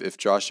 if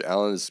Josh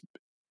Allen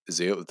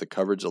is able, if the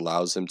coverage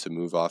allows him to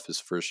move off his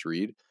first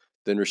read,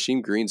 then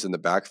Rasheem Green's in the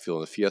backfield.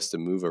 And if he has to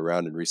move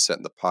around and reset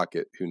in the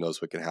pocket, who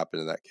knows what can happen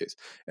in that case.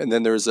 And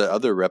then there's that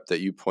other rep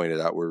that you pointed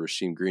out where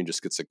Rasheem Green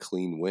just gets a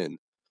clean win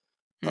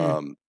Mm.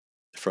 um,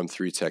 from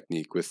 3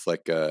 technique with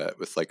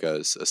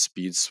a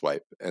speed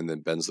swipe and then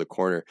bends the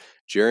corner.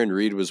 Jaron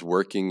Reed was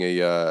working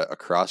a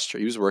cross.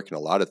 He was working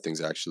a lot of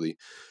things actually.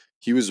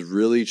 He was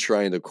really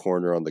trying to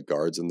corner on the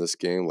guards in this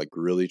game, like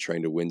really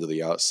trying to win to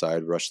the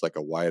outside, rush like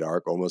a wide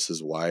arc, almost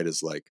as wide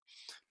as like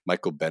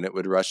Michael Bennett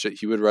would rush it.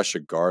 He would rush a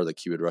guard like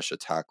he would rush a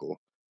tackle,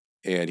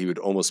 and he would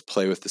almost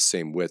play with the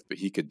same width, but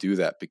he could do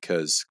that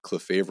because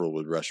Cliff Averill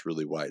would rush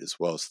really wide as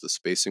well. So the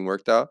spacing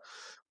worked out.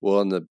 Well,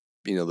 on the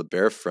the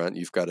Bear front,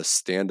 you've got to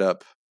stand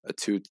up a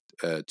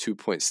 2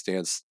 point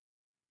stance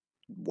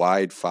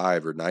wide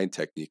 5 or 9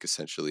 technique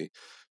essentially.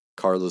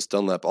 Carlos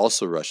Dunlap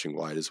also rushing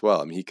wide as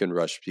well. I mean, he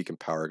can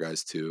power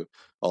guys too.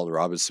 Alton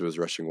Robinson was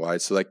rushing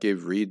wide, so that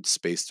gave Reed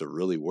space to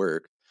really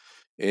work.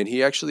 And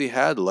he actually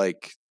had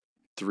like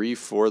 3,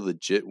 4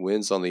 legit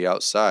wins on the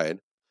outside.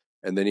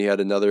 And then he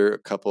had a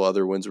couple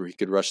other wins where he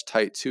could rush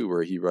tight too,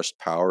 where he rushed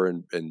power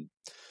and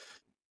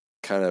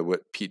kind of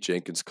what Pete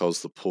Jenkins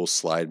calls the pull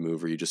slide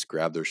move, where you just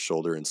grab their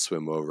shoulder and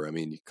swim over. I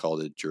mean, he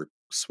called it jerk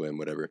swim,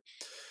 whatever.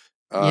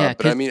 Yeah,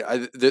 But I because mean,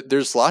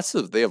 there's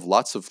they have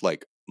lots of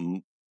like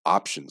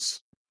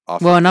options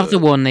off well, of another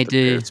one they the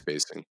paired do.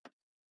 spacing.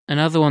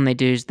 Another one they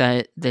do is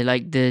that they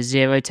like the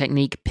zero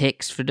technique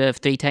picks for the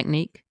 3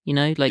 technique. You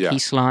know, like he Yeah,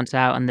 slants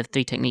out and the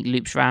 3 technique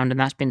loops round, and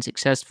that's been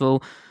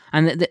successful.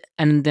 And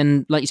and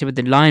then, like you said, with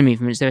the line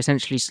movements, they're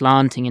essentially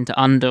slanting into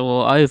under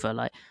or over.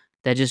 Like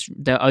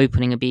they're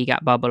opening a B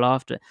gap bubble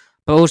after.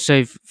 But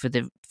also for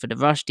the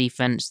rush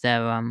defense,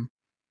 they're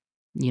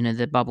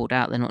bubbled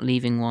out. They're not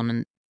leaving one.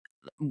 And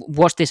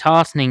what's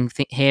disheartening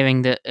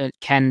hearing that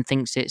Ken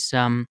thinks it's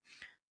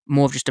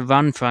more of just a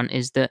run front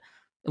is that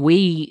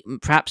we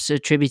perhaps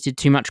attributed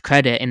too much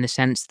credit in the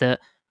sense that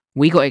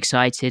we got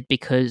excited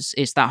because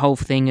it's that whole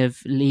thing of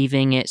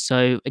leaving it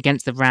so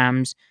against the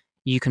Rams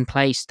you can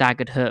play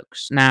staggered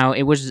hooks. Now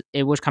it was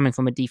coming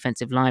from a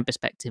defensive line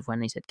perspective when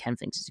they said Ken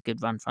thinks it's a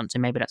good run front, so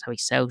maybe that's how he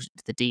sells it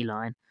to the D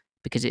line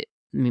because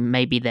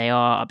maybe they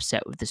are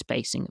upset with the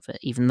spacing of it,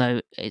 even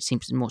though it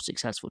seems more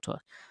successful to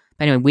us.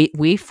 But anyway,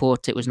 we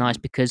thought it was nice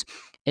because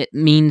it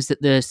means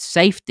that the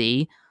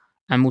safety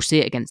and we'll see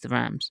it against the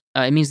Rams.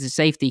 It means the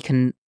safety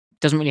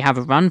doesn't really have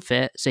a run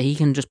fit, so he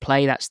can just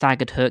play that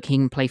staggered hook. He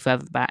can play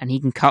further back, and he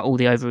can cut all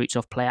the overreach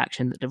off play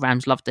action that the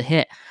Rams love to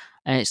hit.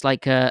 And it's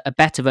like a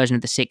better version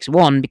of the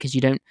 6-1 because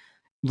you don't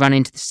run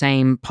into the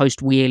same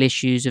post wheel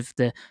issues of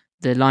the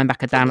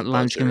linebacker for down the at the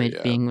line of buzzer. scrimmage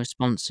Yeah, being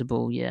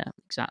responsible. Yeah,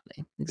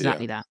 yeah,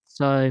 exactly that.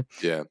 So,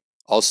 yeah.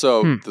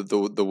 Also, hmm,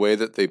 the way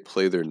that they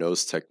play their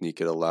nose technique,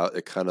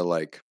 it kind of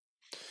like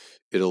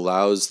it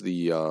allows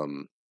the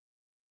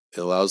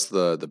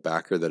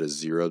backer that is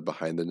zeroed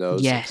behind the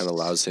nose. It kind of yes,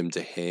 allows him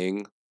to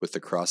hang with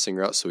the crossing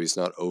route, so he's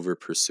not over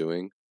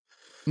pursuing.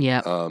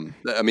 yeah,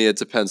 I mean, it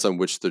depends on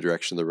which the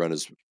direction the run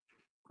is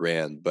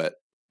ran, but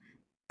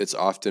it's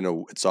often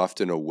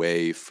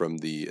away from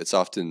it's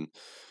often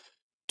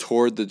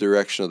toward the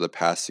direction of the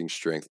passing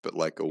strength, but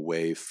like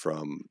away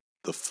from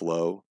the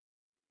flow.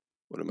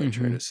 What am I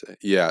trying Hmm. to say?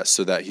 Yeah,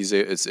 so that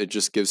it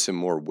just gives him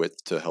more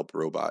width to help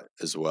robot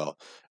as well,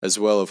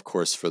 of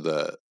course, for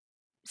the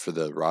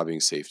robbing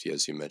safety,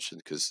 as you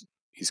mentioned, because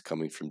he's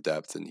coming from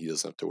depth and he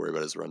doesn't have to worry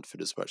about his run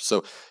fit as much.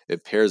 So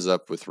it pairs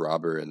up with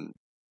robber and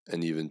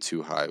even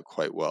too high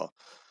quite well.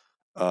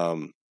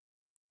 Um,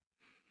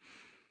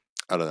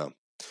 I don't know.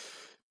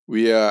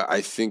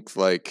 I think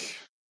like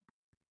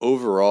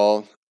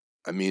overall,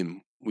 I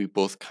mean, we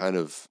both kind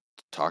of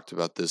talked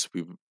about this.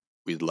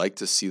 We'd like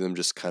to see them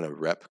just kind of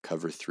rep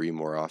cover three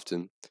more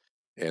often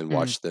and Mm.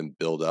 watch them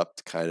build up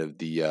kind of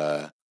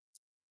the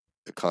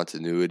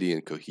continuity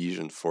and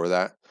cohesion for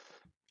that.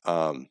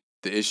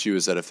 The issue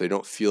is that if they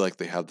don't feel like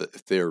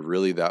if they are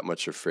really that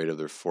much afraid of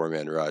their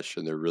 4-man rush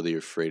and they're really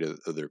afraid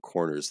of their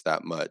corners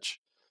that much,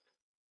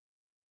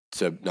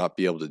 to not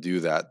be able to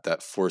do that,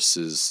 that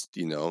forces,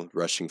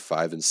 rushing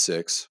 5 and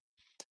 6,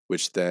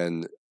 which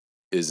then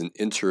is an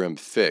interim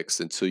fix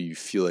until you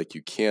feel like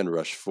you can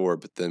rush 4.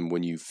 But then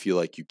when you feel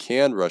like you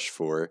can rush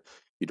 4,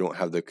 you don't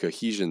have the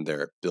cohesion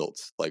there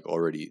built, like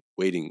already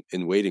waiting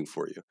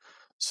for you.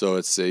 So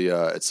it's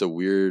a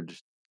weird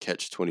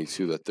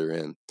catch-22 that they're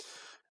in.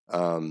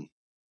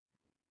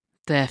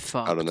 They're I don't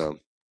fucked. know.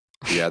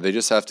 Yeah, they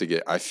just have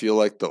to I feel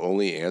like the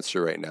only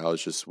answer right now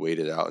is just wait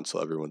it out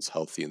until everyone's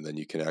healthy, and then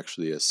you can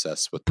actually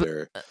assess what But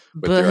their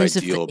here's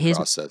the ideal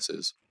process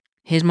is.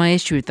 here's my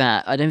issue with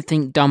that. I don't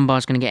think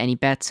Dunbar's going to get any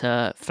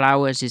better.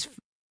 Flowers is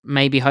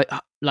maybe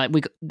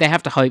they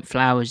have to hope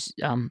Flowers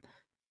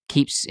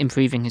keeps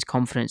improving his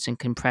confidence and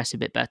can press a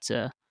bit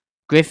better.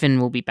 Griffin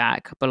will be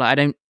back, but I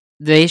don't.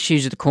 The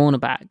issues are the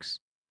cornerbacks.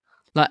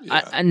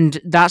 Yeah, And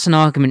that's an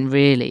argument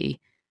really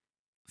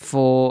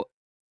for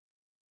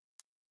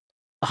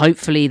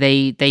hopefully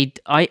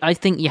I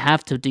think you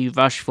have to do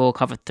rush 4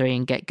 cover 3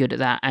 and get good at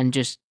that and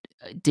just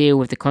deal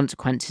with the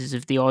consequences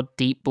of the odd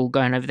deep ball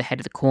going over the head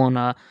of the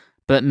corner,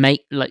 but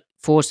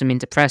force them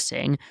into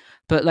pressing.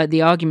 But like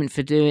the argument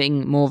for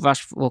doing more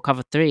rush 4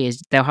 cover 3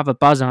 is they'll have a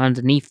buzzer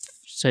underneath,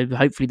 so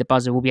hopefully the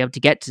buzzer will be able to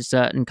get to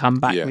certain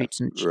comeback yeah, routes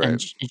and right,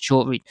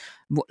 short routes.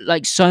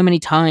 Like so many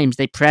times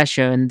they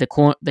pressure and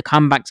the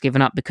comeback's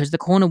given up because the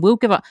corner will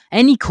give up.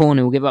 Any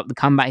corner will give up the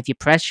comeback if you're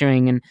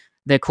pressuring and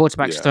the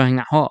quarterback's yeah, throwing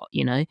that hot,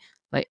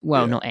 like,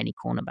 well, yeah. not any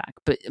cornerback,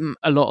 but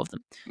a lot of them.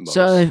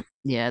 So Most.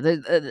 yeah,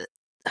 they're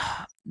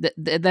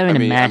I in a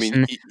mean, I mess, mean,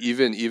 and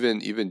even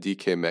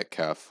DK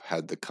Metcalf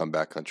had the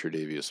comeback on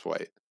Tre'Davious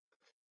White,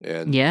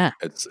 and yeah,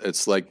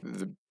 it's like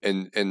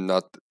and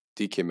not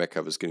DK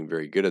Metcalf is getting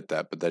very good at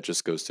that, but that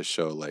just goes to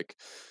show like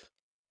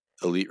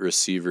elite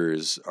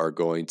receivers are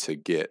going to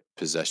get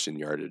possession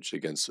yardage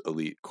against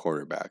elite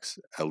cornerbacks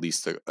at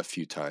least a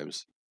few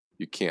times.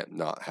 You can't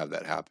not have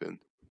that happen.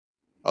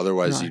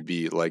 Otherwise, no, you'd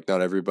be like, not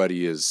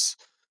everybody is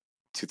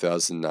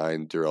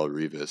 2009 Darrell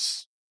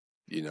Revis,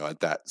 at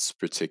that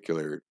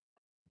particular,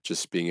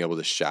 just being able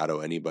to shadow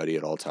anybody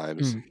at all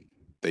times. mm,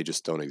 They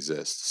just don't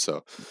exist.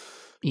 So,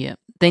 yeah,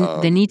 they um,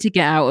 need to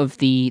get out of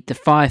the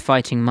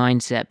firefighting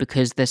mindset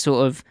because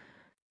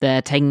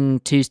they're taking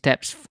 2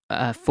 steps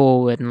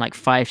forward and like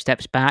 5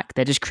 steps back.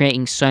 They're just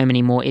creating so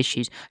many more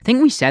issues. I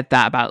think we said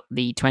that about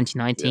the yeah.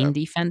 2019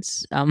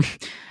 defense,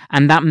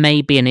 and that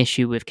may be an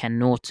issue with Ken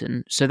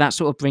Norton. So that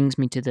sort of brings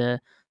me to the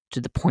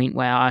point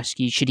where I ask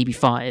you, should he be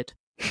fired?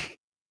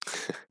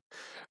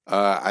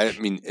 I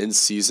mean, in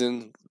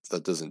season,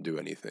 that doesn't do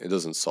anything. It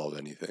doesn't solve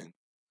anything.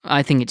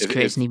 I think it just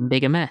creates an If even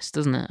bigger mess,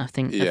 doesn't it? I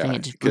think Yeah,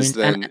 it just ruins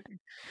and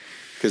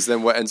because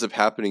then what ends up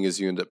happening is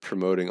you end up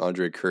promoting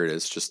Andre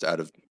Curtis just out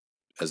of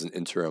as an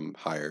interim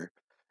hire,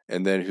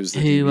 and then who's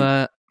the who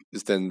DB?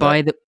 Is then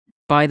that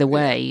by the yeah,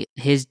 way,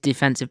 his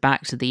defensive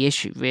backs are the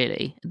issue.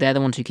 Really, they're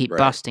the ones who keep right,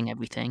 busting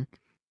everything.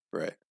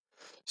 right.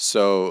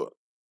 So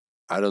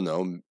I don't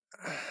know.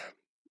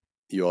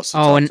 You also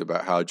Oh, and talked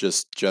about how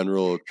just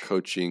general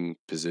coaching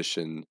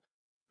position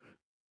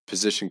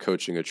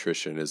coaching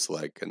attrition is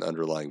like an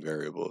underlying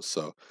variable.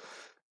 So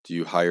do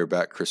you hire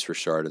back Chris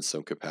Richard in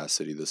some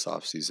capacity this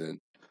offseason?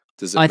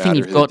 Does it I think matter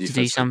you've who the got to do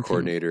defensive something.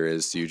 coordinator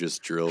is? Do you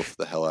just drill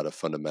the hell out of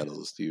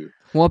fundamentals? What Do you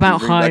about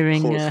bring back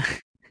hiring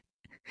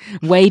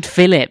Wade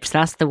Phillips?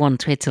 That's the one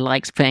Twitter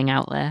likes putting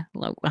out there.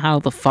 Like, how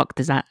the fuck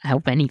does that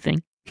help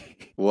anything?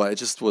 Well, it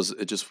just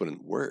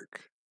wouldn't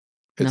work.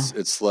 No.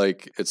 It's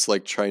like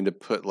trying to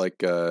put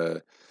like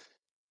a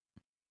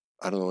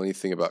I don't know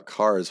anything about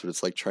cars, but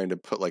it's like trying to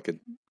put like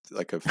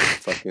a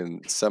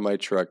fucking semi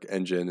truck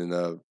engine in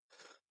a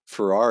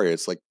Ferrari.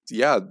 It's like,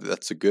 yeah,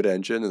 that's a good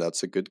engine and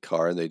that's a good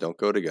car, and they don't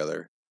go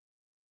together.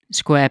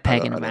 Square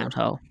peg in I a don't. round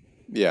hole.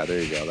 Yeah,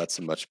 there you go. That's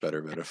a much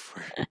better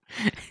metaphor.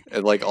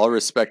 And like all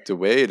respect to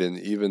Wade, and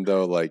even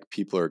though like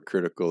people are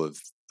critical of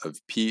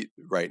Pete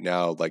right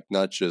now, like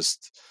not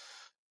just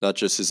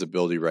his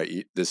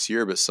ability this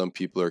year, but some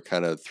people are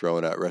kind of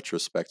throwing out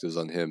retrospectives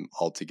on him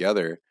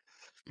altogether.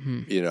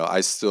 Hmm.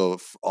 I still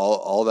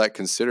all that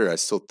considered, I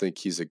still think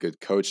he's a good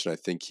coach, and I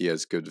think he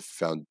has good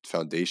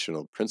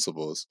foundational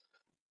principles.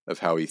 of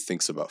how he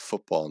thinks about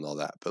football and all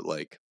that. But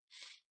like,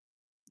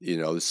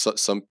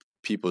 some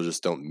people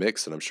just don't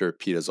mix, and I'm sure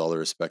Pete has all the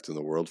respect in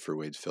the world for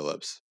Wade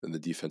Phillips and the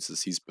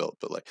defenses he's built.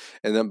 But like,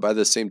 and then by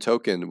the same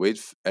token,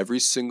 every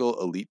single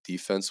elite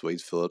defense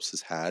Wade Phillips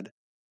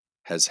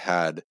has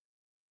had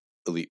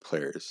elite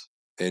players,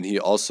 and he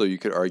also, you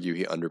could argue,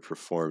 he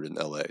underperformed in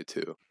LA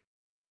too.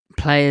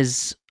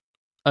 Players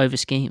over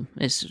scheme.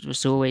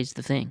 It's always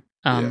the thing.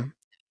 Yeah,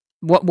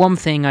 What one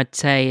thing I'd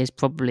say is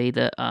probably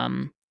that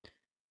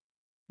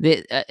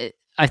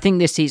I think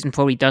this season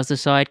probably does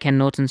decide Ken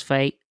Norton's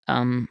fate.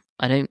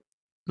 I don't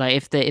like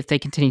if they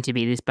continue to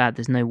be this bad.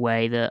 There's no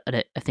way that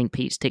I think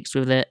Pete sticks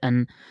with it.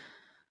 And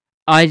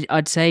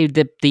I'd say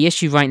the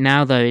issue right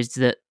now though is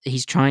that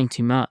he's trying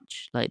too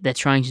much. Like they're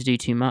trying to do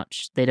too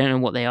much. They don't know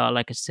what they are.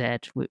 Like I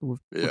said, we've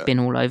yeah. been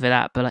all over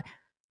that, but like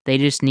they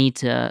just need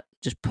to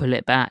just pull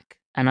it back.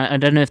 And I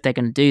don't know if they're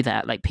going to do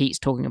that. Like Pete's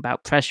talking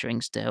about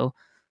pressuring still.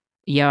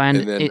 Yeah,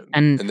 And then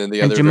and and then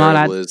the and other Jamal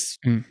variable had. is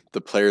Mm, the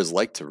players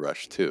like to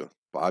rush too.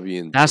 Bobby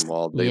and that's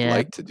Jamal, they yeah.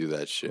 like to do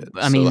that shit.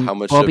 I So mean, how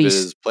much of it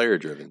is player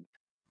driven?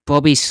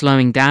 Bobby's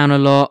slowing down a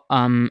lot,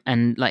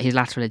 and like his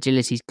lateral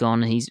agility's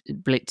gone, and he's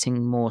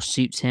blitzing more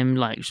suits him,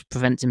 like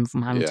prevents him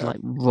from having to Yeah, like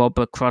rob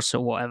a cross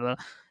or whatever.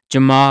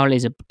 Jamal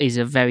is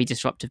a very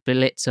disruptive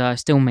blitzer. I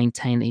still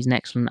maintain that he's an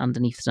excellent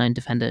underneath zone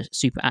defender,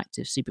 super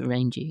active, super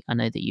rangy. I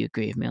know that you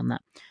agree with me on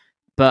that.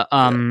 But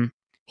yeah.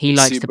 he See,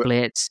 likes to but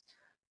blitz.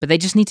 But they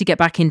just need to get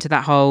back into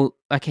that whole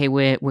okay,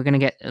 we're gonna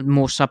get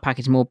more sub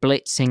package, more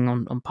blitzing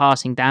on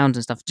passing downs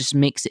and stuff. Just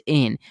mix it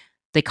in.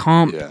 They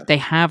can't. yeah, They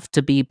have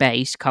to be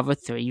base, cover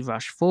 3,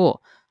 rush 4,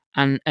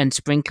 and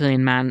sprinkle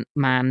in man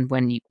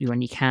when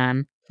you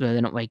can. Though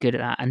they're not very good at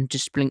that, and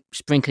just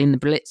sprinkle in the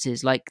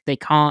blitzes. Like they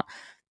can't.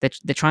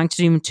 They're trying to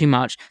do too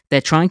much. They're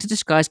trying to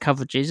disguise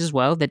coverages as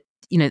well.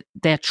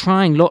 They're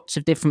trying lots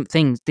of different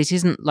things. This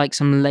isn't like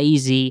some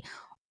lazy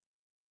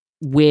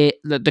where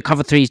the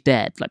cover 3 is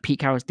dead. Like Pete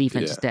Carroll's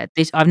defense is yeah, dead.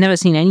 This I've never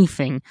seen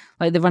anything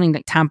like they're running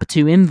like Tampa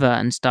 2 invert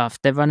and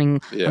stuff. They're running.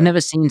 I've yeah.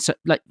 never seen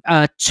like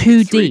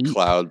too Three deep.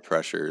 cloud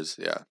pressures.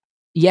 Yeah,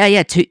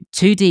 Yeah,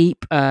 too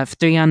deep.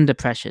 3 under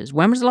pressures.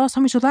 When was the last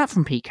time we saw that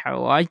from Pete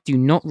Carroll? I do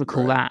not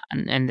recall right.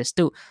 that. And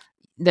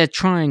they're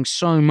trying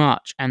so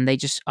much, and they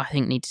just I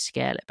think need to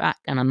scale it back.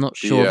 And I'm not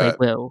The sure they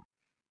will.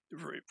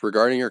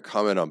 regarding your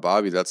comment on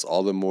Bobby, that's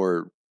all the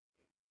more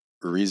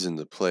reason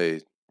to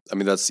play. I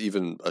mean, that's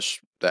even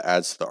that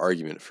adds to the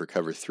argument for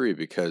cover 3,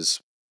 because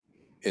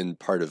in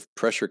part of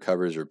pressure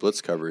coverage or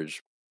blitz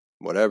coverage,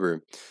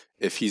 whatever,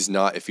 if he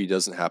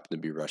doesn't happen to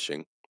be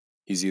rushing,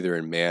 he's either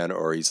in man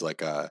or he's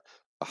like a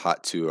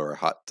hot 2 or a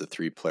hot to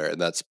 3 player,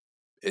 and that's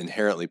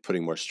inherently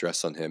putting more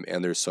stress on him.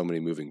 And there's so many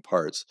moving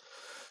parts.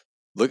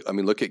 Look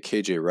at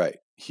KJ Wright.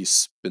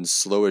 He's been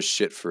slow as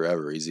shit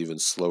forever. He's even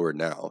slower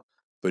now,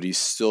 but he's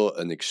still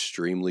an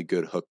extremely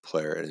good hook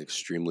player and an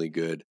extremely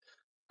good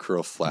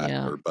curl flat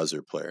Yeah. or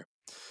buzzer player.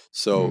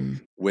 So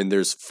Mm, when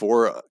there's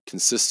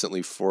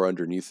consistently 4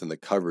 underneath in the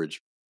coverage,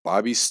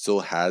 Bobby still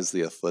has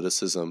the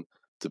athleticism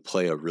to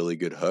play a really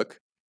good hook.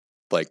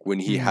 Like when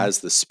he mm, has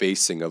the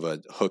spacing of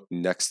a hook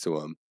next to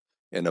him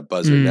and a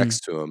buzzer mm.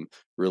 next to him,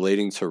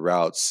 relating to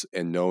routes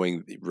and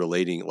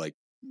relating, like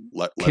leveraging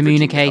the help,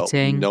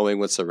 Communicating. knowing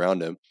what's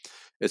around him.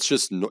 It's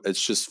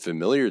just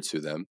familiar to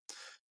them.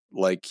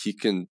 Like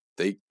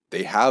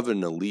they have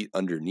an elite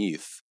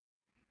underneath,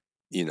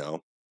 you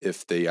know,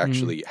 if they Mm,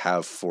 actually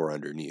have 4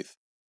 underneath.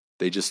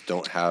 They just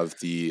don't have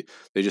the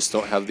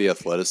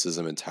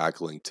athleticism and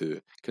tackling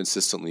to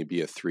consistently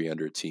be a 3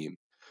 under team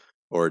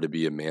or to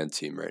be a man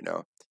team right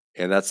now.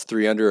 And that's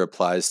 3 under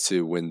applies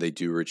to when they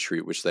do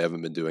retreat, which they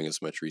haven't been doing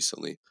as much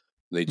recently.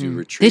 When they do mm.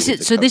 retreat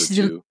into cover This is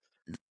 2.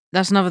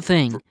 that's another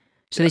thing.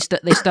 So Yeah.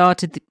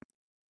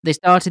 they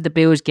started the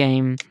Bills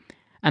game,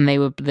 and they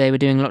were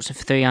doing lots of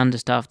 3 under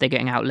stuff. They're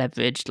getting out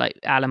leveraged. Like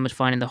Allen was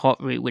finding the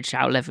hot route, which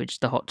out leveraged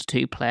the hot to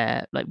 2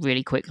 player like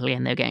really quickly,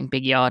 and they're getting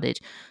big yardage.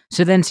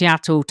 So then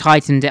Seattle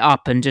tightened it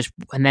up and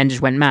then just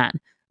went man.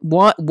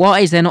 Why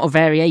is there not a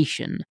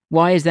variation?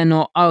 Why is there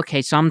not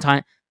okay?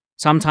 Sometimes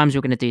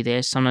we're going to do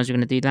this. Sometimes we're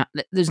going to do that.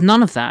 There's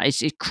none of that.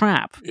 It's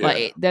crap.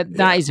 Yeah. That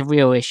Yeah. is a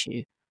real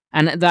issue,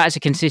 and that is a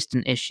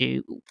consistent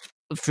issue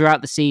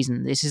throughout the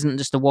season. This isn't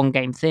just a one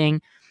game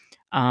thing.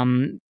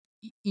 Um,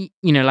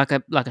 like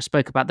I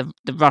spoke about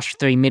the rush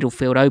 3 middle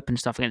field open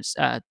stuff against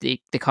the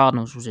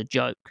Cardinals was a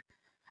joke,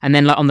 and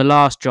then like on the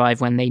last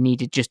drive when they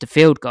needed just a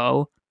field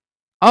goal,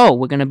 oh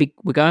we're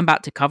going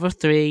back to cover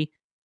 3,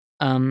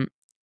 um,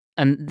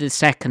 and the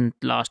second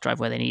last drive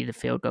where they needed a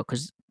field goal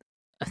because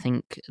I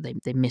think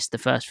they missed the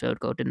first field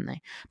goal, didn't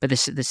they? But the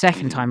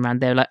second Mhm. time around,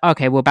 they were like,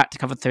 okay, we're back to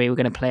cover 3. We're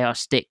going to play our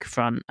stick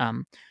front,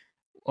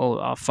 or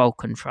our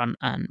Falcon front,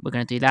 and we're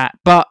going to do that.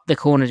 But the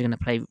corners are going to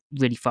play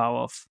really far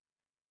off.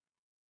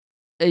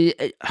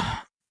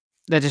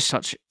 They're just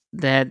such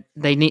they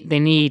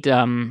need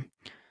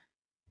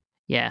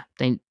yeah,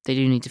 they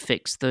do need to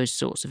fix those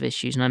sorts of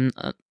issues, and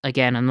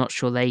I'm not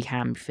sure they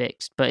can be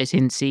fixed, but it's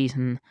in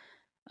season,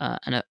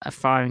 and a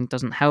firing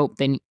doesn't help.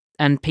 Then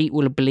and Pete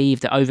will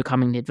believe that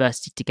overcoming the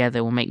adversity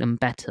together will make them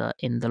better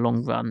in the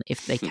long run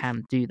if they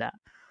can do that.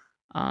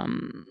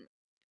 Um,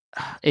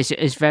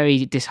 it's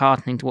very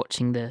disheartening to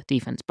watching the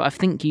defense. But I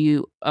think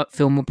you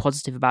feel more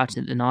positive about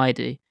it than I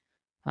do.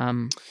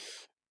 Um,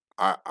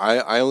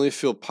 I only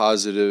feel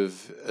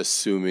positive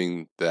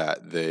assuming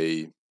that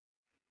they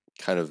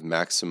kind of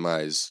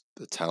maximize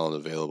the talent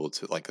available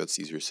to, like, that's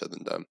easier said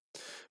than done.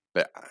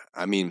 But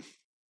I mean,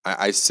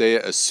 I say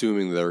it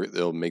assuming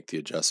they'll make the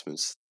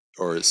adjustments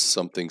or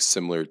something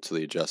similar to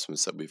the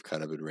adjustments that we've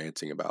kind of been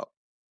ranting about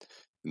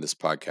in this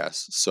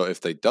podcast. So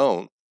if they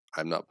don't,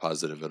 I'm not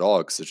positive at all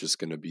because it's just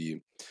going to be,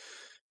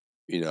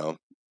 you know,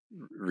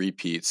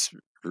 repeats,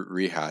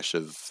 rehash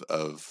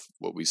of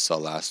what we saw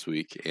last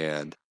week,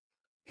 and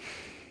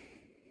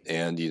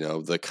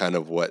the kind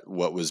of what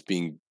was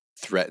being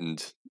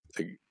threatened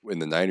in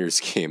the Niners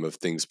game of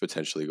things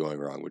potentially going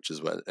wrong, which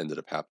is what ended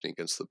up happening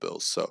against the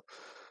Bills. So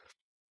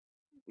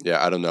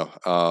yeah, I don't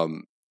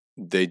know.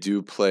 They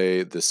do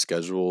play, the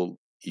schedule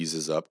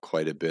eases up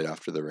quite a bit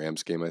after the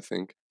Rams game, I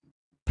think.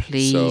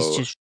 Please So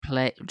just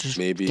play, just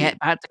maybe, get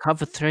back to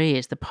cover three.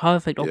 It's the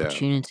perfect yeah,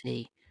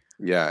 opportunity.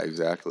 yeah,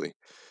 exactly.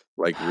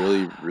 Like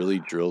really, really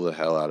drill the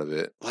hell out of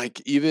it.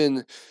 Like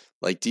even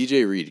like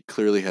DJ Reed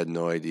clearly had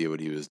no idea what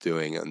he was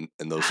doing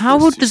in those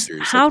first two series.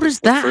 Like How does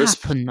that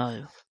happen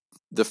though?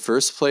 the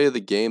first play of the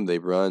game, they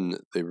run.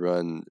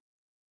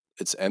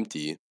 It's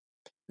empty.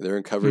 They're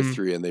in cover Mm,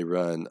 three and they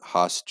run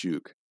Haas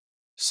juke.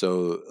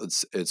 So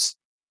it's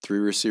three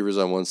receivers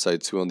on one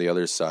side, two on the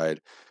other side.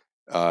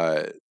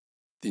 Uh,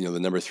 the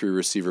number three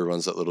receiver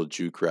runs that little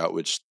juke route,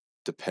 which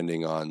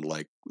depending on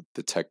like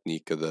the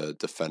technique of the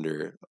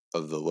defender,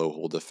 of the low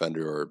hole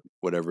defender or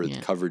whatever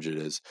yeah. coverage it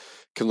is,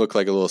 can look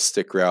like a little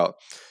stick route.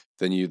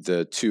 Then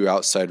the two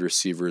outside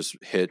receivers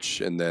hitch,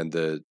 and then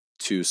the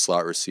two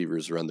slot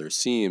receivers run their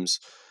seams.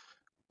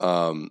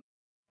 Um,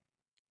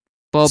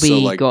 so Bobby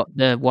like, got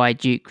the wide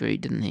Duke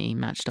route, didn't he?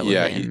 Matched up with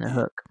yeah, it in the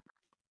hook.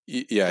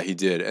 yeah, he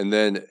did. And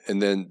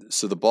then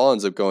so the ball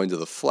ends up going to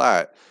the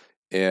flat,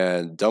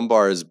 and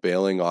Dunbar is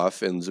bailing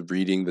off and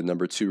reading the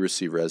number two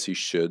receiver as he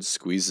should,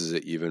 squeezes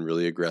it even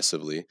really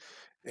aggressively.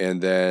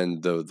 And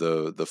then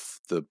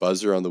the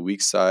buzzer on the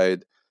weak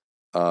side,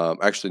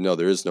 actually no,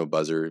 there is no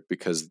buzzer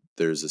because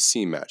there's a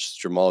seam match.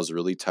 Jamal is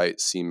really tight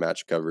seam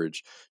match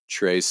coverage.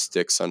 Trey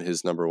sticks on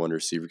his number one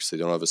receiver because they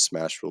don't have a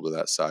smash rule to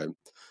that side,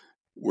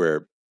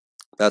 where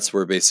that's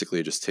where basically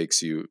it just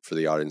takes you, for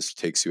the audience,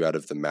 takes you out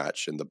of the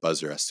match, and the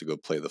buzzer has to go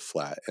play the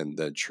flat, and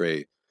then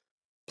Trey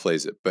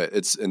plays it. But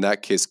it's in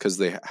that case because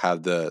they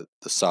have the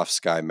soft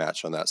sky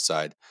match on that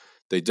side.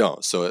 They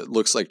don't. So it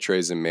looks like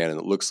Trey's in man, and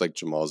it looks like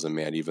Jamal's in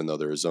man, even though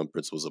there are his own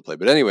principles of play.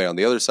 But anyway, on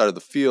the other side of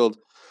the field,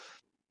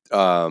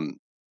 um,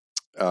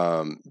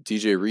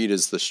 DJ Reed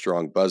is the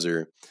strong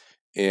buzzer,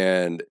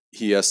 and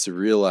he has to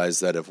realize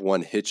that if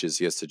one hitches,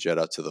 he has to jet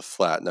out to the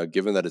flat. Now,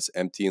 given that it's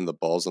empty and the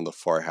ball's on the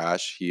far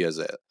hash, he has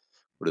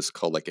what is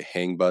called like a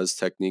hang buzz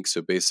technique.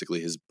 So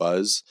basically, his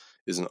buzz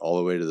isn't all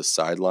the way to the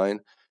sideline.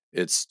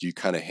 It's you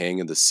kind of hang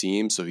in the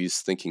seam. So he's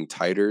thinking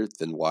tighter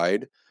than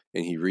wide,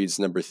 and he reads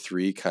number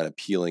three kind of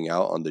peeling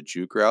out on the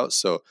juke route.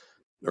 So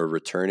or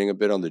returning a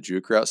bit on the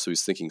juke route. So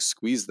he's thinking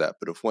squeeze that.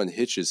 But if one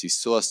hitches, he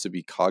still has to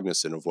be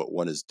cognizant of what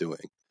one is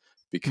doing,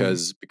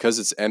 Mm, because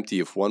it's empty.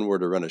 If one were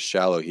to run a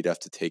shallow, he'd have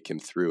to take him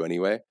through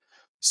anyway.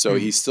 So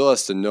he mm, still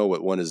has to know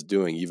what one is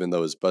doing, even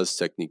though his buzz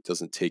technique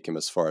doesn't take him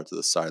as far to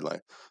the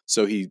sideline.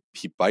 So he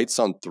bites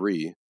on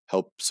three,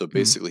 help. So mm.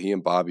 basically, he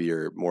and Bobby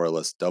are more or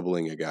less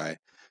doubling a guy,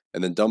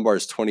 and then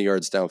Dunbar's 20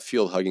 yards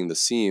downfield hugging the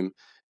seam.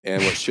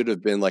 And what should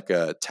have been like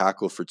a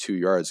tackle for 2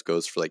 yards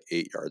goes for like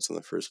 8 yards on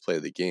the first play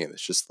of the game.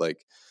 It's just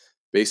like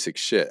basic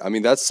shit. I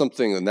mean, that's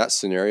something in that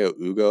scenario,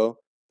 Ugo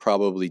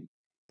probably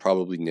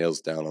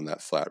nails down on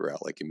that flat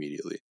route like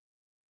immediately.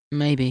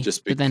 Maybe,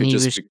 Just because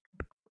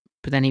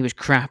but then he was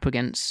crap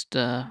against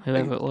whoever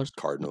and it was.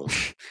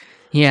 Cardinals.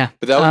 Yeah.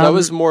 But that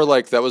was more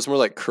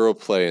like curl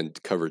play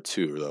and cover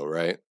two though,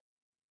 right?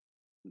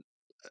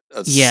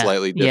 That's Yeah.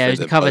 slightly Yeah. It different was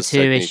a than cover buzz two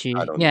technique. issue.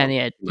 I don't Yeah. know.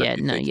 Yeah. You might Yeah.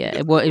 be No. thinking Yeah.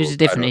 different Well, it was a rules.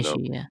 I different don't know.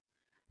 issue. Yeah.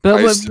 But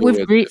I still would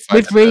define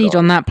With it head Reed on.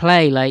 on that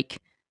play, like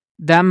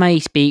that may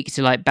speak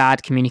to like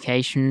bad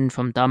communication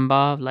from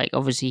Dunbar. Like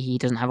obviously he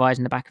doesn't have eyes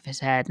in the back of his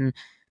head, and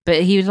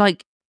but he was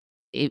like,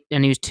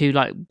 and he was too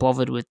like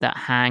bothered with that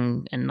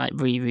hang and like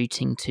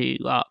rerouting to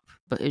up.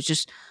 But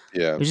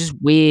Yeah, it was just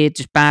weird,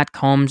 just bad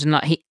comms, and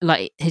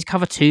like his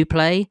cover two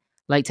play,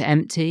 like to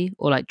empty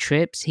or like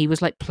trips. He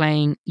was like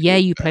playing. it Yeah,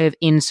 was you play bad. with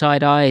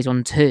inside eyes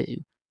on two,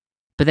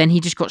 but then he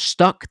just got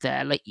stuck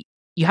there. Like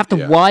you have to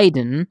Yeah.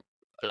 widen.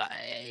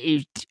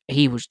 Like,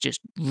 he was just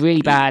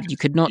really You bad. You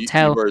could not you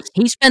tell. are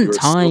He you spent are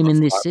still time the in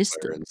this flat player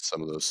system. in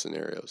some of those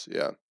scenarios.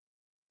 Yeah,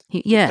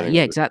 Yeah, depending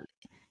yeah, on the exactly.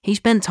 He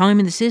spent time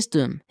in the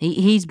system.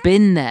 He's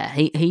been there.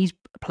 He's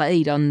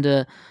played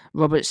under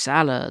Robert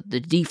Sala, the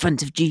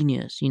defensive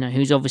genius. You know,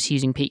 who's obviously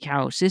using Pete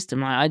Carroll's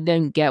system. Like, I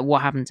don't get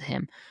what happened to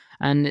him.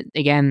 And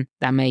again,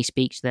 that may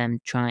speak to them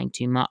trying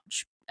too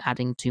much,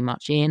 adding too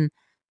much in,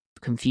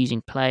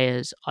 confusing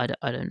players. I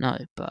don't know,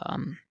 but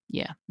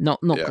yeah, not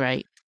yeah.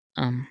 great.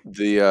 Um,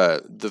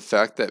 The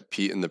fact that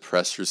Pete in the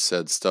presser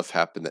said stuff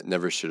happened that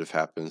never should have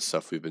happened,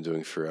 stuff we've been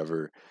doing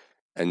forever,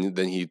 And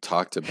then he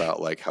talked about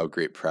like how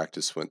great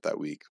practice went that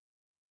week.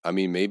 I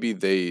mean, maybe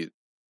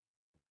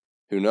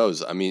who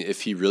knows? I mean,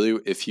 if he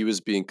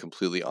was being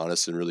completely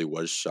honest and really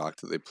was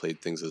shocked that they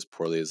played things as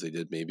poorly as they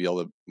did,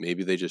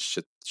 maybe they just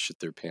shit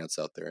their pants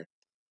out there.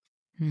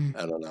 Hmm,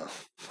 I don't know.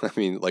 I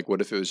mean, like,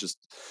 what if it was just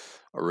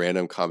a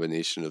random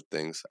combination of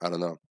things? I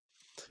don't know.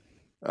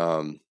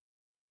 Um,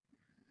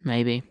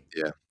 maybe.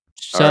 yeah.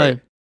 All right. So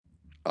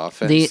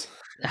the Offense.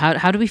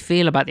 how do we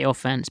feel about the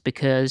offense?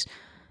 Because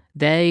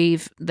they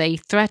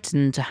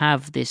threatened to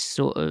have this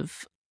sort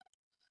of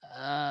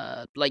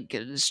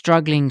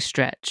struggling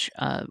stretch.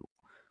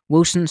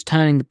 Wilson's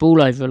turning the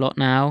ball over a lot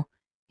now.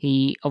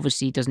 He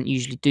obviously doesn't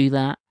usually do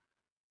that.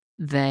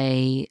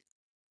 They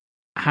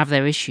have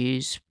their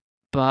issues,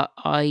 but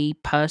I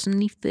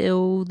personally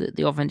feel that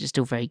the offense is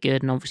still very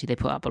good, and obviously they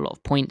put up a lot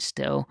of points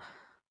still.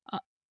 Uh,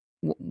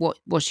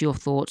 what's your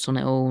thoughts on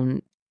it all?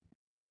 And,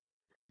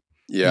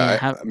 Yeah, yeah,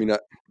 how I mean,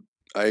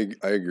 I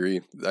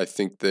agree. I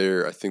think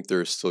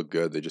they're still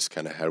good. They just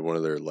kind of had one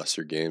of their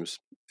lesser games,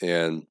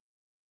 and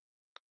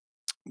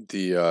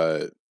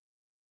the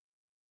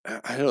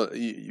I don't.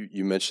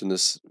 You mentioned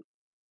this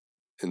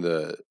in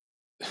the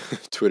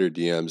Twitter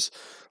DMs,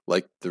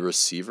 like the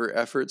receiver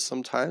effort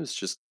sometimes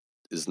just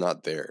is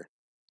not there.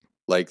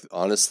 Like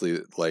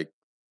honestly, like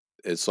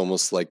it's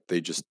almost like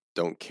they just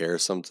don't care.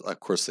 Of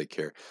course they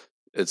care.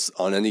 It's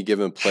on any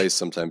given play.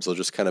 Sometimes they'll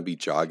just kind of be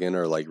jogging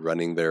or like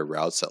running their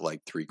routes at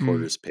like three mm.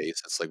 quarters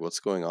pace. It's like what's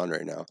going on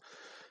right now.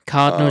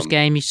 Cardinals Um,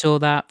 game, you saw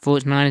that.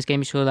 49ers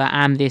game, you saw that.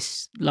 And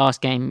this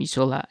last game, you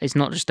saw that. It's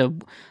not just a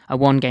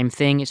one game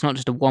thing. It's not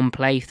just a one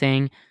play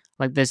thing.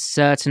 Like there's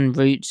certain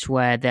routes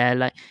where they're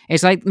like,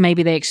 it's like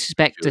maybe they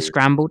expect a peculiar.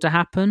 scramble to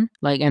happen,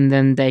 like, and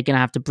then they're gonna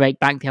have to break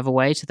back the other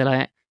way. So they're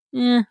like,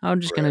 yeah, I'm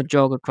just gonna Right.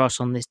 jog across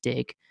on this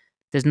dig.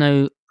 There's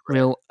no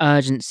Right. real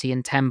urgency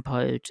and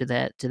tempo to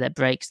their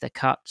breaks, their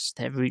cuts,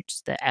 their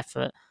routes, their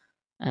effort,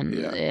 and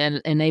Yeah.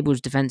 it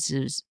enables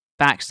defensives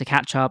backs to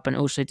catch up and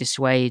also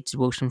dissuades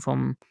Wilson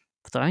from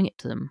throwing it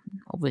to them,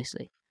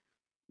 obviously.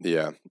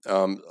 Yeah.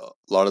 A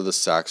lot of the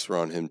sacks were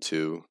on him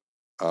too.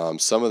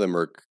 Some of them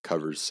are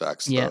covered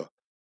sacks Yeah, though.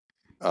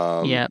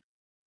 Um, yeah.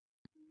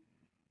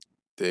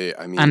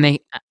 I And mean, they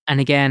and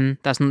again,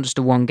 that's not just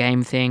a one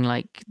game thing.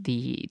 Like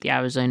the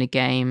Arizona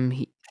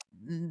game,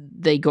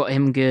 they got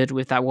him good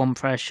with that one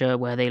pressure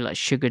where they like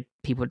sugared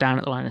people down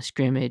at the line of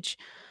scrimmage.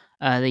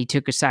 They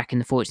took a sack in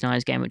the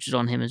 49ers game, which was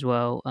on him as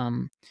well.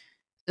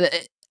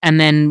 And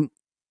then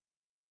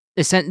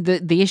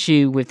the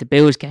issue with the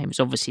Bills game is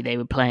obviously they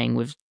were playing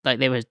with like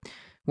they were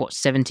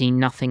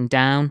 17-0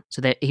 down,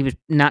 so that he was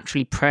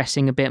naturally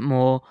pressing a bit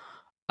more,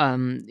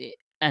 um,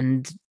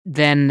 and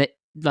then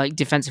like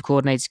defensive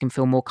coordinators can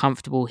feel more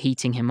comfortable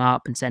heating him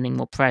up and sending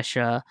more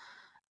pressure.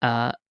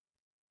 Uh,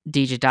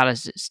 DJ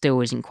Dallas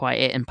still isn't quite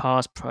it in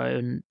pass pro,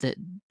 and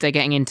they're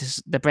getting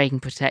into the breaking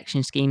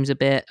protection schemes a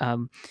bit.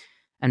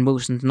 And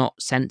Wilson's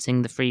not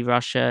sensing the free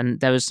rusher, and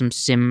there was some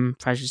sim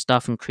pressure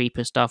stuff and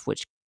creeper stuff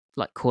which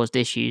like caused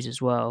issues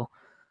as well.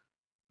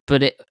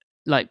 But it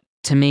like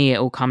to me it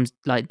all comes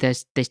like they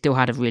still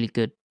had a really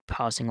good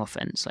passing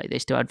offense. Like they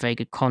still had very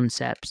good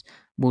concepts.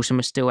 Wilson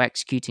was still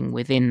executing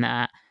within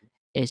that.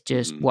 It's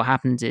just mhm, what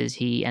happens is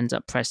he ends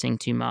up pressing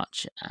too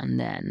much, and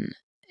then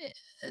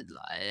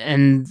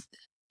and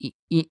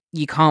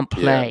you can't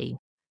yeah, play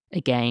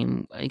a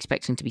game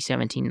expecting to be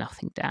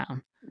 17-0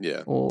 down,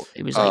 yeah. or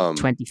it was like Um,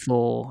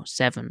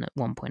 24-7 at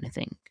one point, I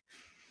think.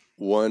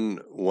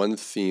 one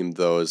theme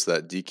though is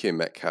that DK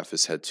Metcalf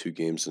has had 2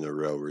 games in a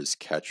row where his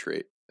catch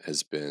rate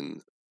has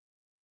been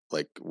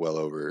like well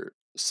over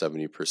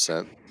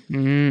 70%,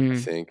 I Mm.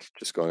 think,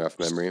 just going off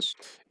memory. S-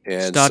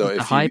 And so Started at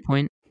the if high he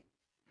point.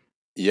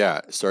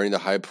 yeah, starting the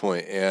high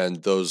point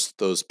and those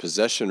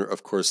possession,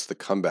 of course, the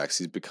comebacks,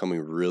 he's becoming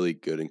really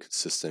good and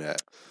consistent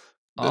at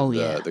Oh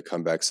yeah, the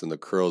comebacks and the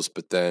curls,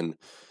 but then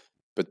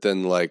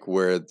like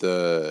where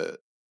the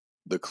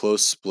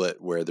close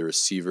split where the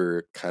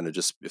receiver kind of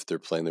just if they're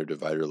playing their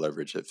divider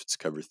leverage, if it's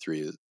cover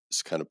three, is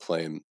kind of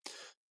playing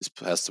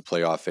has to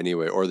play off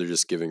anyway, or they're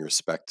just giving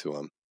respect to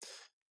him.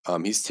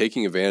 He's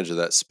taking advantage of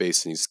that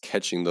space and he's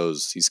catching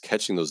those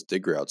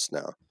dig routes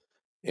now,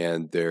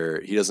 and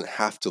he doesn't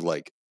have to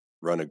like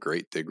run a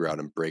great dig route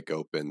and break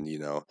open,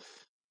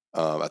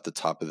 at the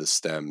top of the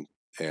stem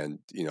and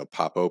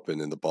pop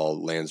open and the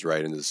ball lands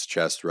right in his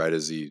chest right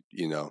as he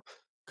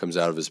comes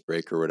out of his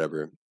break or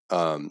whatever.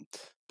 Um,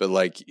 but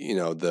like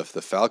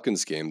the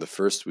Falcons game the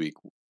first week,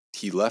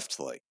 he left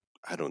like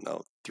I don't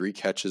know 3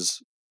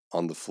 catches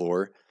on the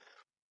floor,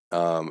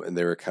 and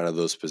they were kind of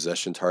those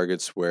possession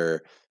targets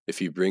where if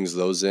he brings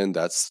those in,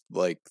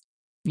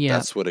 yeah,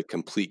 that's what a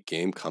complete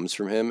game comes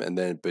from him. And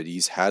then but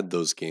he's had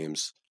those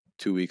games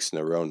 2 weeks in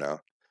a row now.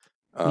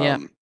 yeah.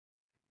 Um,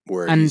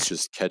 where he's And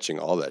just catching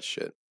all that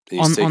shit. And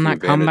he's on taking that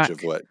advantage comeback,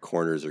 of what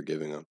corners are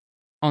giving him.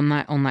 on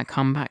that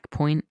comeback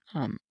point,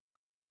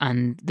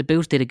 and the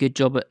Bills did a good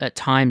job at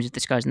times of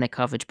disguising their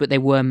coverage, but they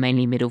were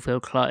mainly middle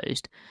field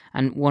closed.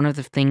 And one of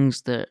the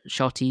things that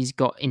Shotty's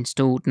got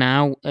installed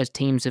now, as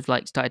teams have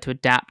like started to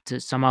adapt to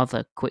some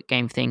other quick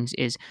game things,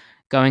 is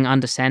going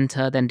under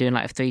center, then doing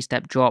like a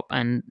 3-step drop,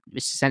 and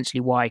it's essentially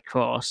wide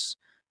cross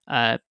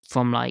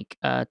from like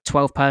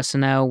 12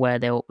 personnel where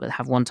they'll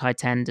have one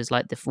tight end as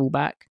like the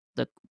fullback,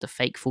 the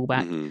fake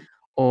fullback, Mm-hmm.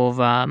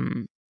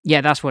 or yeah,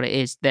 that's what it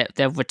is.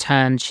 They'll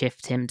return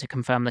shift him to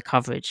confirm the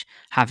coverage,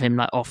 have him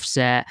like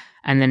offset,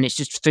 and then it's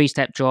just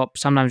 3-step drop,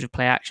 sometimes with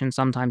play action,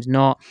 sometimes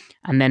not.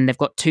 And then they've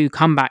got 2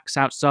 comebacks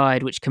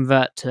outside which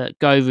convert to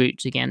go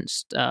routes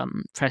against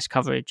press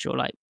coverage, or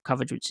like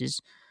coverage which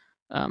is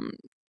um,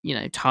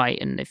 tight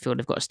and they feel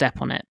they've got a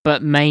step on it.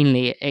 But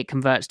mainly it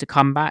converts to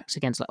comebacks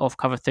against like off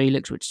cover 3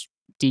 looks, which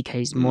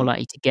DK is more Mm-hmm.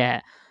 likely to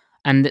get.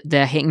 And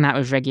they're hitting that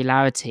with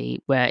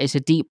regularity, where it's a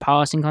deep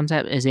passing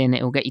concept, as in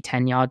it'll get you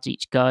 10 yards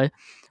each go,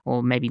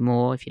 or maybe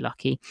more if you're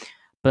lucky.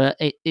 But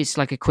it's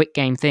like a quick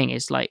game thing.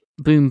 It's like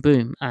boom,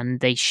 boom. And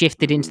they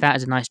shifted into Mm-hmm. that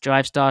as a nice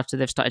drive starter.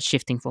 They've started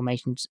shifting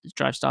formations as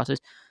drive starters.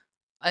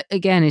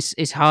 Again,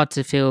 it's hard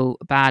to feel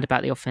bad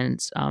about the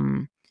offense.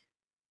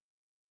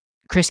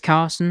 Chris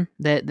Carson,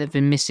 they've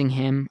been missing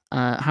him.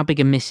 How big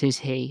a miss is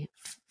he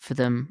for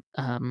them?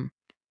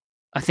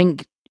 I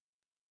think,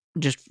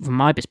 just from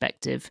my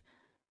perspective,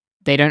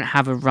 they don't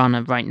have a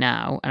runner right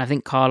now, and I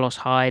think Carlos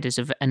Hyde, as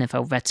an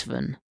NFL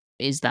veteran,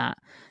 is that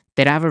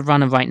they don't have a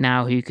runner right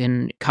now who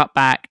can cut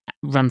back,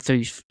 run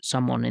through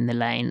someone in the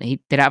lane. They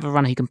don't have a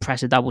runner who can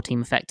press a double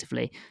team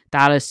effectively.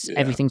 Dallas, Yeah.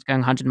 everything's going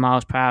 100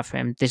 miles per hour for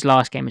him. This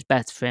last game was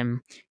better for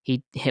him.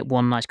 He hit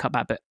one nice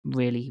cutback, but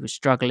really he was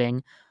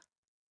struggling.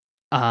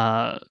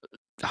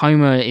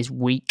 Homer is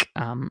weak.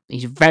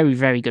 He's a very,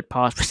 very good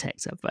pass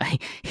protector, but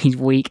he's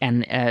weak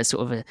and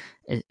sort of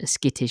a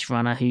skittish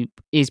runner who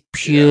is Yeah.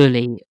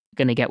 purely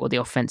going to get what the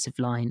offensive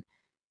line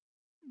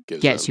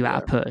Gives gets them. you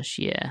out Yeah. of push.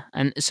 Yeah,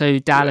 and so Yeah.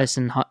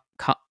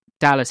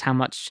 Dallas, how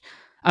much?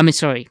 I mean,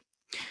 sorry,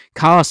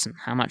 Carson,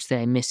 how much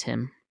they miss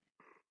him.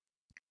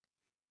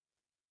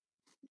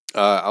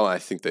 I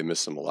think they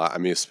miss him a lot. I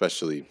mean,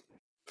 especially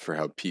for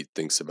how Pete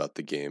thinks about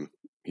the game.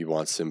 He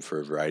wants him for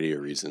a variety of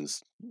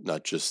reasons,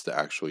 not just the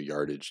actual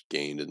yardage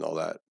gained and all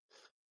that.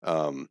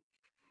 Um,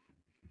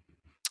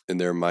 in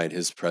their mind,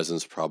 his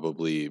presence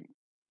probably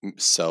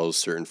sells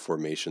certain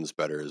formations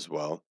better as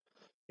well.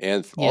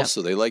 And Yep,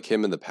 also, they like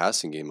him in the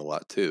passing game a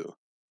lot too.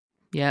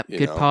 yep, You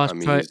good know, pass I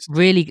mean, pro. he's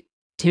Really,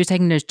 he was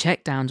taking those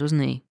check downs,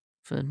 wasn't he,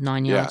 for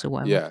 9 yards yeah, or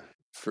whatever. yeah,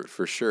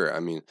 for sure.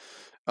 I mean,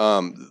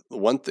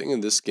 one thing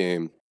in this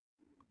game,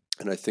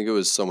 and I think it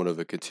was somewhat of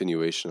a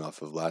continuation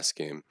off of last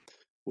game,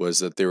 was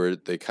that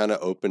they kind of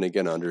open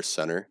again under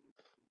center,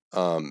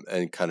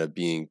 and kind of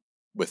being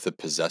with a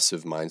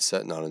possessive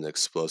mindset, not an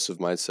explosive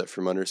mindset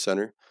from under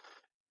center,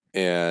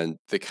 and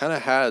they kind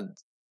of had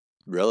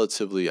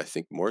relatively, I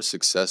think, more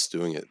success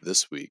doing it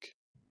this week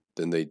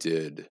than they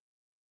did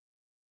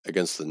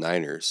against the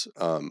Niners,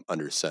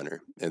 under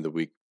center, and the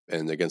week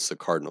and against the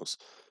Cardinals.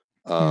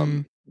 Hmm.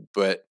 Um,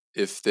 but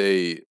if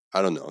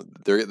I don't know,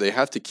 they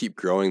have to keep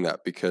growing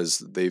that because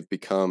they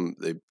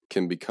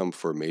can become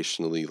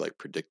formationally like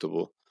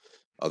predictable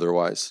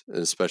otherwise, and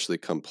especially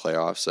come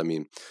playoffs. I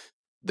mean,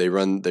 they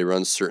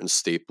run certain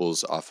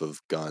staples off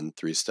of gun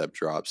 3-step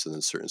drops, and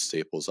then certain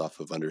staples off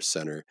of under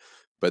center,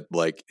 but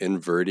like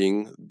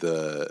inverting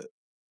the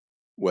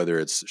whether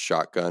it's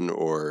shotgun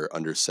or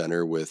under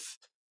center with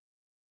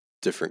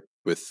different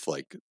with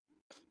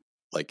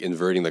like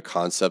inverting the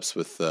concepts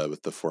with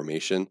the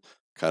formation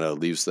kind of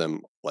leaves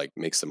them like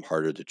makes them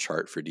harder to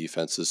chart for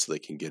defenses so they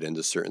can get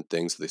into certain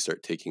things so they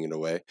start taking it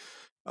away.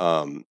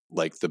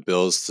 Like the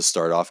Bills to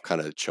start off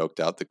kind of choked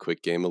out the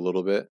quick game a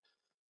little bit,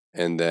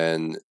 and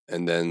then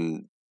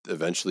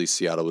eventually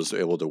Seattle was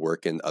able to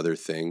work in other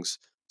things.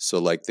 So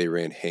like they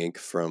ran Hank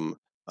from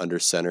under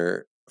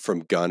center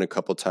from gun a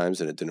couple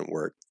times and it didn't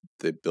work.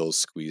 The Bills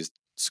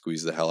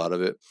squeezed the hell out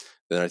of it.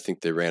 Then I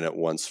think they ran it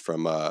once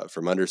from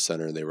under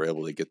center and they were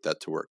able to get that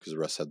to work because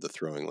Russ had the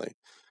throwing lane.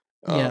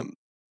 Yeah. Um,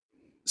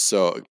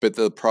 but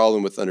the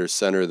problem with under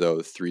center though,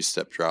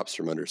 3-step drops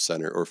from under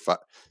center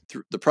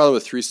the problem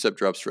with 3-step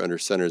drops for under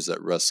center is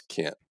that Russ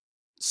can't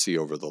see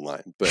over the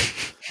line.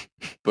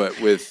 But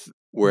with They're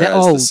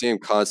whereas the old. same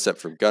concept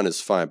from gun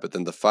is fine, but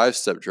then the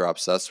 5-step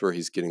drops, that's where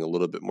he's getting a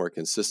little bit more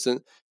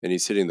consistent, and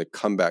he's hitting the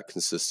comeback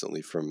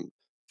consistently from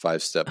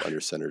 5-step under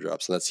center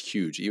drops, and that's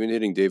huge. Even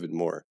hitting David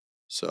Moore.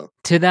 So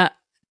to that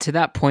to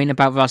that point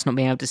about Russ not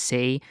being able to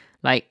see,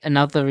 like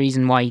another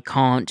reason why you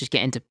can't just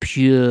get into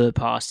pure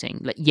passing.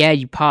 Like, yeah,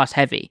 you pass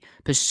heavy,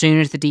 but as soon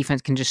as the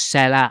defense can just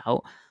sell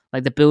out,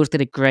 like the Bills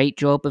did a great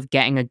job of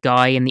getting a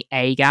guy in the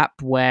A gap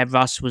where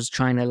Russ was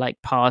trying to like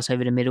pass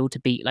over the middle to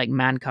beat like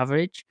man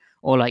coverage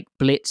or like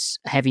blitz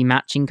heavy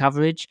matching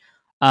coverage.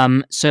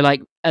 So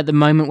like at the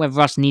moment where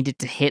Russ needed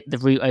to hit the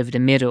route over the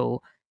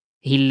middle,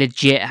 he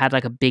legit had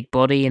like a big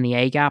body in the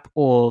A gap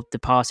or the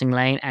passing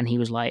lane, and he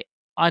was like,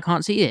 I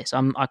can't see this.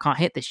 I can't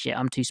hit this shit.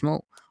 I'm too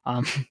small.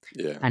 Um,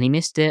 yeah, and he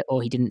missed it,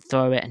 or he didn't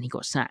throw it, and he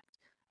got sacked.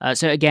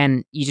 So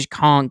again, you just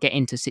can't get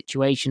into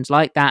situations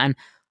like that, and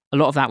a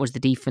lot of that was the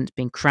defense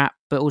being crap,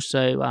 but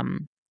also,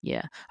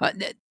 yeah,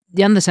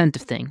 the under center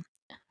thing.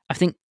 I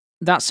think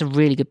that's a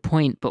really good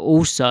point, but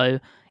also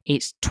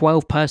it's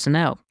 12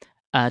 personnel.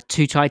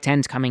 two tight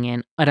ends coming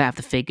in. I don't have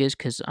the figures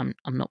because I'm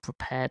not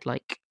prepared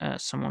like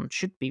someone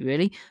should be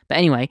really. But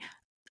anyway,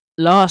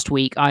 last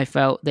week I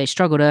felt they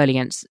struggled early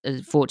against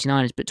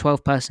 49ers, but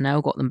 12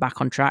 personnel got them back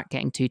on track,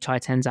 getting two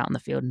tight ends out on the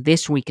field. And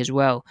this week as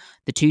well,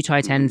 the two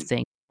tight end Mm-hmm.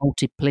 thing,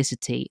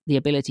 multiplicity, the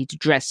ability to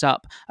dress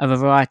up of a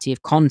variety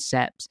of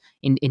concepts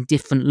in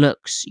different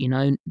looks,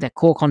 their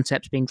core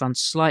concepts being run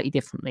slightly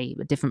differently,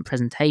 a different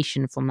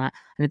presentation from that,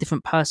 and a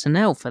different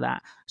personnel for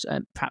that, so,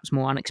 perhaps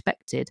more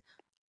unexpected.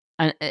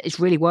 And it's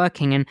really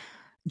working. And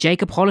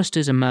Jacob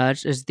Hollister's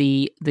emerged as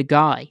the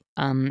guy.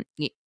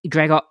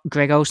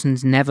 Greg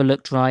Olsen's never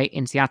looked right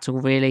in Seattle.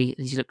 Really,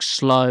 he's looked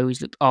slow.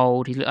 He's looked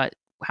old. He looked like,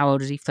 how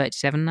old is he?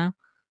 37 now,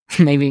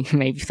 maybe Yeah.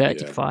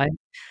 $35.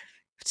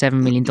 $7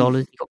 million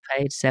he got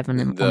paid. Seven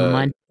on the the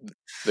line.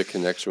 the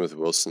connection with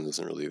Wilson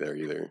isn't really there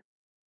either.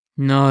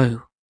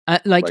 No,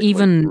 like Like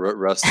even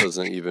Russ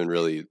doesn't even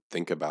really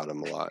think about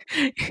him a lot.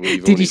 Even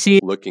did when you he's see?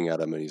 looking at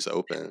him and he's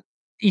open.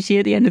 You see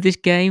at the end of this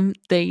game,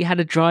 they had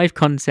a drive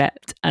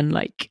concept, and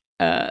like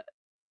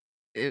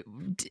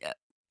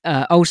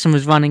Olsen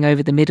was running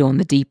over the middle on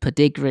the deeper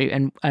dig route,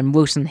 and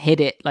Wilson hit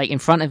it like in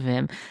front of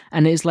him,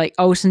 and it's like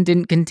Olsen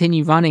didn't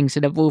continue running, so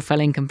the ball fell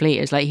incomplete.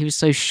 It's like he was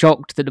so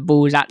shocked that the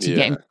ball was actually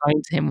getting Yeah.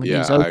 thrown to him when he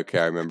was Yeah. open. Okay,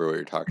 I remember what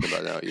you're talking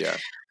about now. Yeah.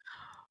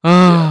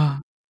 Yeah.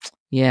 Oh,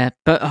 yeah,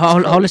 but He's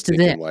probably Hollister's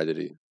thinking, it. why did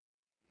he?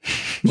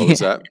 What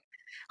was Yeah, that?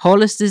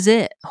 Hollister's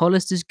it.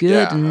 Hollister's good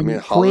Yeah. I mean, and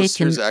quick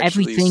Hollister's and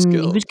actually everything. He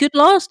was skilled. good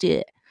last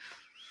year.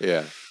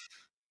 Yeah.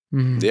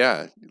 Mm.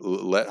 Yeah.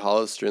 Let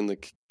Hollister in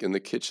the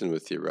kitchen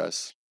with you,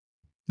 Russ.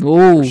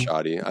 Or Oh,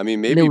 Shoddy. I mean,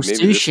 maybe little maybe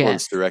sous this chef.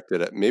 one's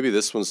directed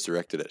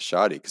at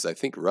Shoddy because I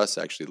think Russ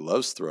actually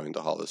loves throwing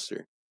to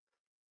Hollister,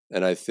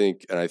 and I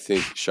think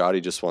Shoddy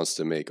just wants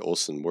to make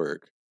Olsen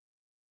work.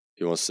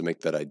 He wants to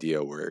make that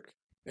idea work,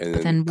 and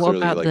But then then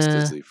clearly he likes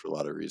Disley for a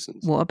lot of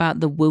reasons. what about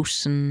the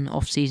Wilson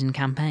off-season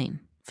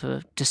campaign to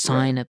Right,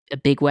 sign a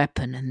big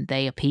weapon, and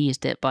they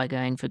appeased it by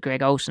going for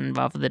Greg Olsen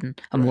rather than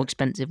a more right,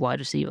 expensive wide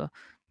receiver?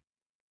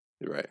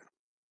 right.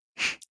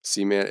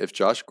 See, man, if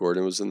Josh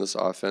Gordon was in this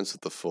offense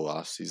with the full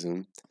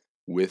offseason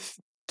with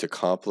to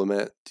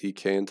complement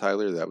DK and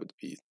Tyler, that would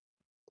be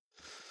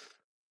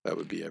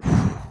everything.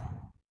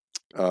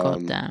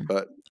 God damn.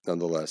 But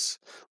nonetheless,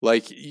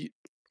 like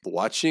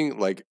watching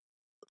like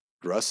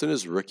Russ in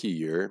his rookie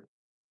year,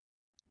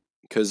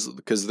 because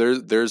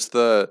there's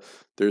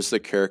the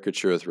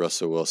caricature with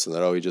Russell Wilson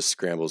that he just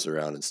scrambles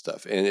around and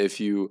stuff, and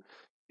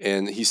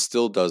he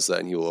still does that,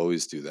 and he will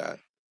always do that,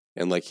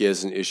 and like he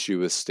has an issue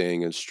with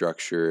staying in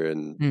structure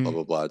and blah Mm.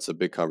 blah blah. It's a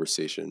big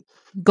conversation,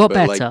 Got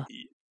but like better.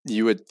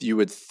 you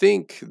would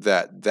think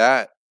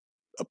that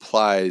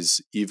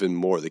applies even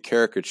more. The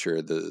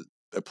caricature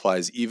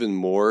applies even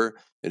more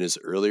in his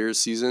earlier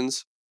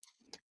seasons.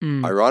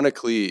 Mm.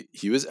 Ironically,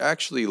 he was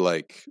actually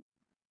like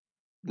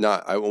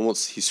not I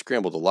almost he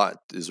scrambled a lot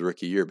his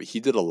rookie year, but he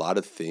did a lot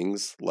of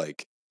things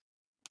like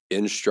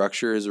in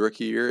structure his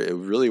rookie year. It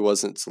really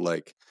wasn't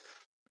like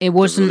It the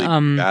wasn't.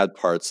 really bad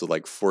parts of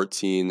like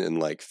 14 and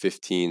like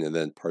 15 and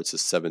then parts of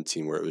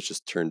 17 where it was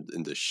just turned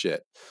into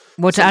shit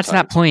Well, to add to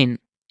that sometimes.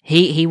 point,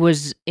 he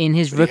was in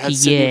his But he rookie had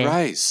Sidney year.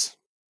 Rice.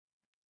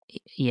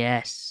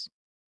 Yes,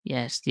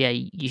 yes, yeah.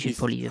 You He should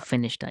probably have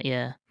finished that.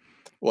 Yeah.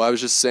 Well, I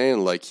was just saying,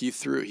 like he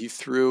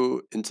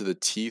threw into the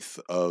teeth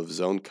of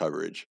zone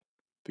coverage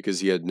because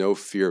he had no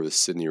fear with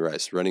Sidney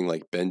Rice running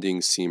like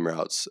bending seam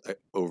routes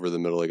over the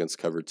middle against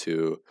cover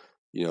two,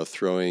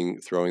 throwing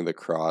the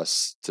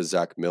cross to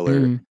Zach Miller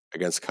Mm.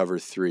 against cover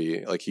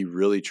three. Like he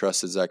really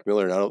trusted Zach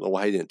Miller, and I don't know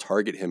why he didn't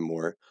target him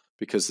more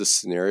because the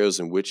scenarios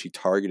in which he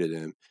targeted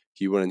him,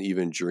 he wouldn't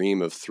even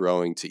dream of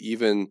throwing to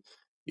even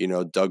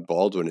Doug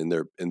Baldwin in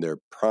their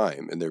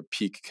prime in their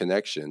peak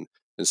connection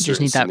in Just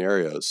certain need that.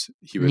 scenarios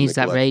he would Needs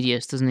that neglect.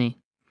 radius, doesn't he?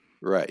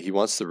 Right. He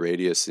wants the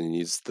radius and he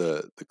needs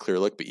the clear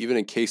look. But even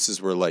in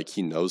cases where like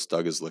he knows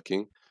Doug is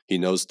looking, he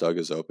knows Doug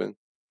is open,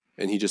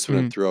 and he just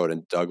wouldn't Mm. throw it,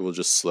 and Doug will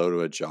just slow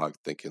to a jog,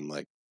 thinking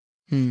like,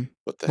 Mm.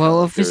 "What the hell?"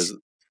 Well, Like there obviously,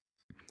 was,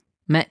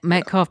 yeah,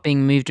 Metcalf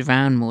being moved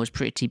around more is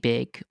pretty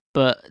big,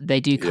 but they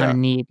do kind of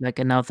yeah. need like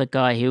another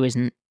guy who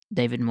isn't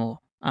David Moore.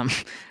 I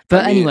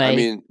But mean, I anyway,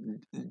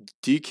 mean,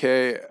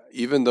 DK,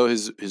 even though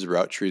his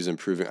route tree is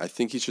improving, I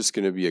think he's just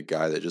going to be a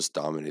guy that just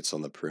dominates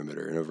on the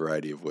perimeter in a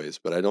variety of ways.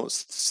 But I don't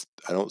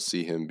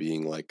see him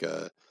being like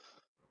a.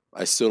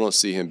 I still don't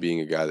see him being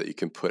a guy that you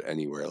can put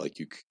anywhere like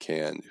you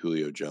can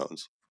Julio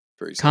Jones,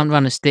 for can't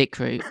run example. a stick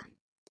route.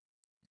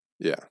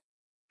 Yeah,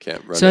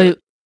 can't run a. So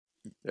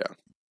Yeah.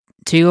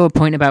 to your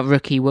point about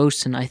rookie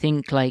Wilson, I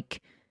think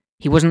like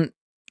he wasn't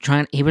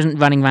he wasn't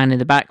running around in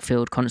the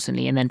backfield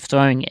constantly and then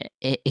throwing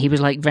it. He was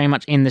like very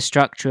much in the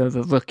structure of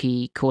a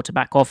rookie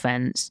quarterback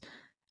offense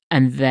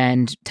and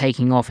then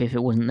taking off if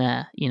it wasn't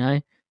there.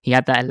 He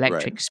had that Right,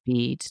 electric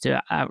speed to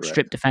right.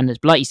 outstrip defenders.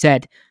 But like you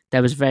said,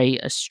 there was very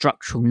a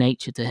structural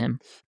nature to him.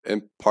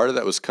 And part of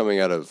that was coming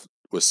out of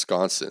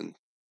Wisconsin,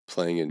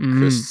 playing in Mm.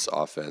 Christ's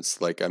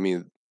offense. Like, I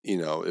mean,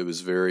 it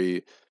was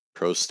very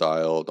pro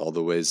style, all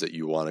the ways that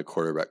you want a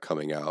quarterback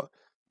coming out.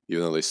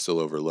 even though they still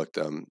overlooked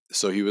him.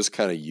 So he was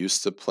kind of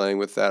used to playing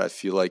with that. I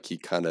feel like he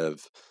kind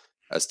of,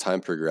 as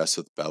time progressed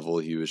with Bevel,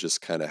 he was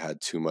just kind of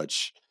had too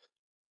much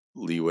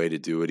leeway to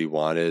do what he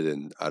wanted.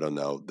 And I don't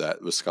know,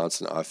 that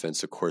Wisconsin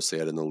offense, of course, they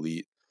had an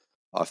elite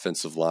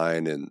offensive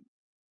line, and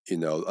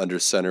under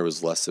center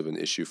was less of an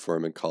issue for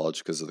him in college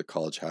because of the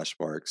college hash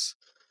marks.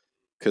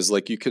 Because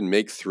like you can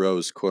make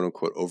throws, quote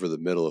unquote, over the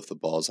middle if the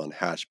ball's on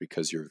hash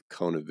because your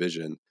cone of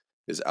vision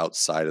is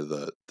outside of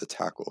the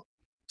tackle,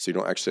 so you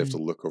don't actually have to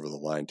look over the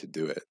line to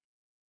do it.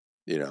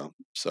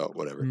 So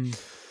whatever. Mm.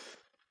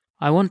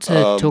 I want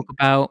to Um, talk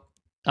about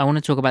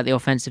the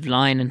offensive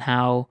line and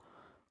how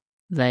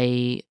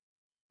they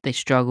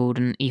struggled,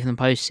 and Ethan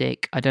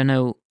Posick. I don't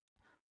know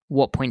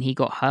what point he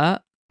got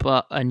hurt,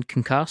 and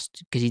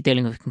concussed because he's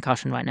dealing with a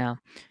concussion right now.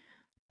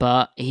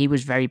 But he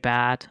was very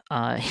bad.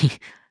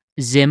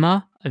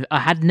 Zimmer. I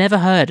had never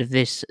heard of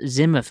this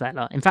Zimmer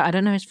fella. In fact, I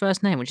don't know his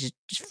first name, which is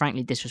just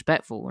frankly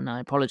disrespectful, and I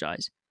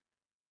apologize.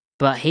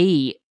 But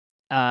he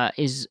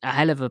is a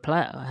hell of a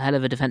player, a hell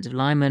of a defensive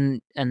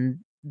lineman, and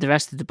the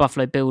rest of the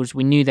Buffalo Bills,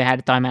 we knew they had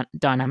a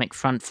dynamic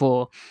front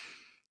four.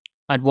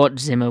 I'd watched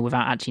Zimmer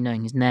without actually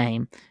knowing his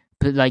name,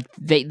 but like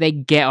they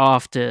get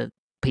after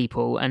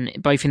people, and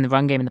both in the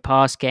run game and the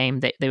pass game,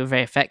 they were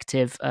very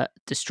effective at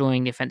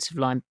destroying the offensive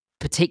line,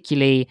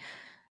 particularly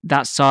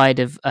that side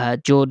of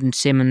Jordan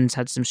Simmons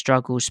had some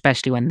struggles,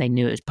 especially when they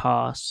knew it was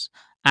pass.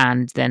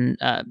 And then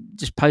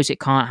just Posick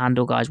can't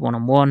handle guys one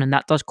on one, and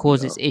that does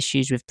cause its no.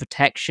 issues with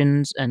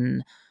protections.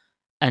 And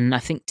I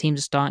think teams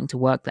are starting to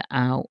work that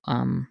out.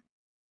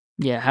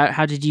 Yeah,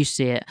 how did you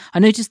see it? I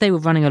noticed they were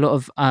running a lot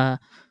of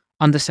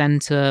under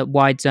center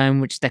wide zone,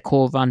 which is their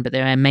core run, but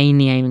they're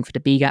mainly aiming for the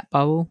B gap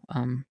bubble,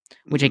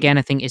 which Mm-hmm. again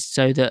I think is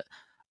so that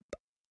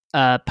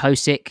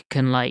Posick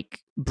can like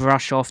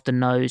brush off the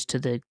nose to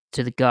the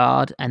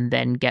guard and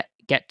then get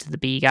to the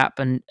B gap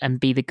and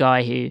be the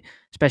guy who,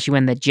 especially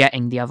when they're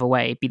jetting the other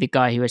way, be the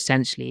guy who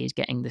essentially is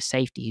getting the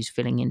safety who's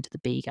filling into the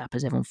B gap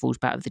as everyone falls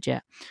back of the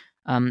jet.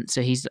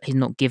 So he's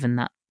not given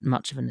that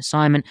much of an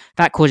assignment.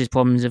 That causes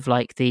problems of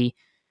like the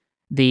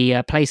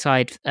play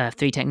side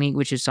three technique,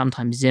 which is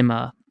sometimes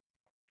Zimmer.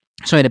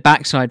 Sorry, the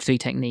backside three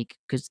technique,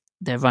 because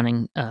they're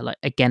running like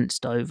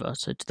against over,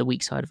 so to the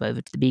weak side of over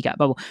to the B gap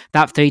bubble.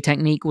 That three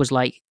technique was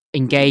like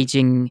Mm-hmm.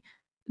 engaging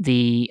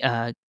the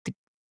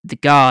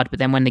guard, but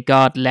then when the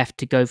guard left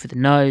to go for the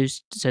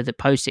nose, so that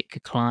Posick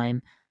could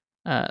climb,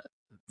 uh,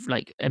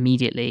 like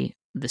immediately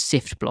the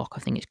sift block, I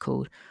think it's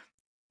called.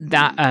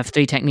 That Mm-hmm.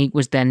 three technique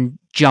was then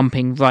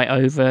jumping right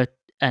over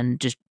and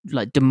just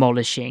like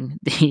demolishing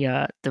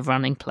the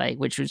running play,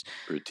 which was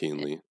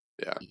Routinely,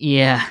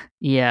 yeah.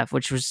 yeah,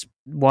 which was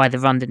why the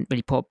run didn't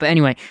really pop. But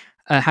anyway,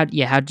 how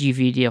do you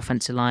view the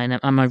offensive line?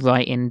 Am I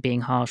right in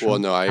being harsh Well,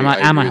 on? no, Am I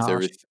I agree with harsh?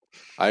 everything.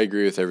 I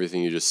agree with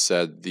everything you just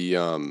said.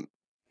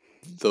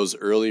 Those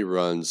early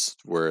runs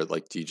where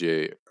like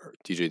DJ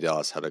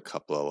Dallas had a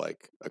couple of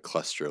like a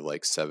cluster of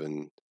like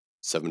 7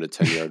 to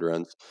 10 yard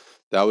runs.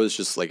 That was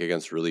just like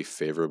against really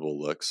favorable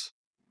looks.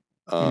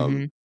 Um,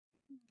 hmm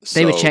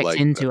They were so checked like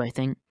into. I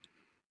think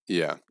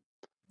yeah,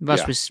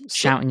 Russ yeah, was so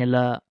shouting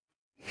alert.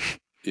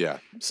 yeah,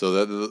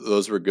 so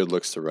those were good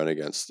looks to run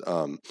against.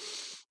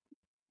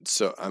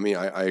 So I mean,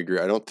 I agree.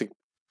 I don't think.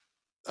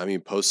 I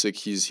mean, Posick,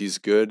 he's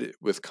good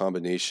with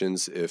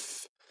combinations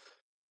if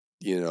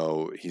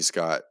he's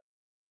got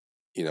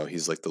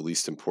he's like the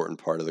least important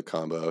part of the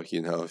combo.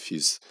 If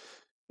he's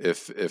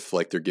if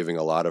like they're giving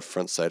a lot of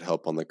front side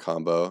help on the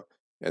combo,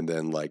 and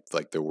then like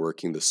they're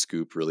working the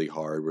scoop really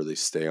hard where they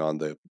stay on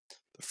the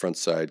front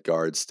side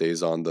guard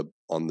stays on the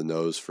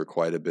nose for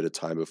quite a bit of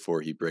time before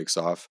he breaks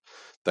off.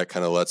 That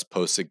kind of lets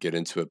Posick get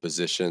into a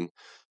position to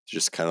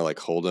just kind of like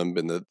hold him.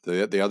 And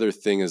the other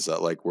thing is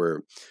that like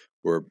where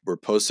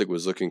Posick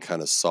was looking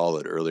kind of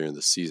solid earlier in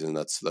the season,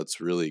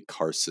 that's really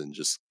Carson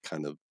just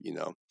kind of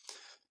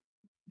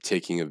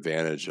taking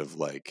advantage of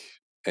like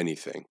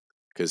anything,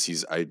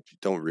 because I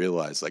don't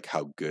realize like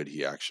how good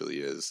he actually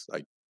is.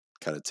 I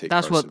kind of take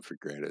That's what Carson for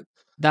granted,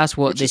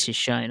 which is this is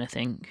showing. I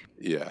think.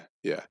 yeah,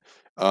 yeah.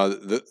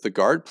 The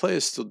guard play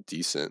is still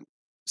decent.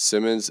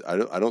 Simmons,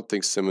 I don't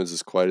think Simmons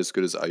is quite as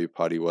good as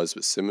Ayupati was,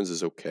 but Simmons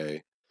is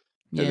okay.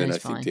 And Yeah, then he's I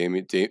think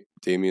fine.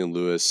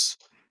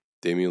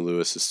 Damian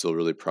Lewis is still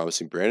really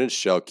promising. Brandon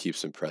Shell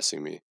keeps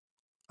impressing me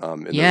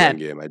in the Yeah, run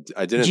game. I did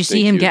you didn't see think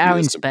him he would get be out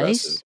in this impressive.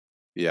 space?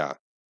 Yeah.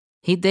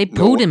 They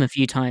pulled No. him a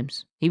few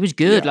times. He was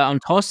good, Yeah. like on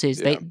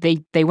tosses. Yeah.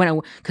 They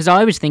went because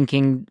I was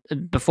thinking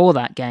before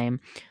that game,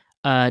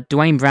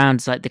 Dwayne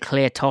Brown's like the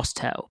clear toss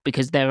tail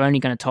because they're only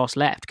going to toss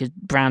left because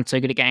Brown's so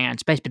good at getting out in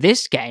space. But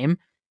this game,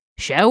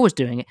 Shell was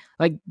doing it.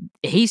 Like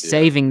he's Yeah.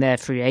 saving their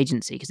free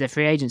agency because their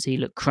free agency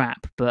looked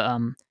crap. But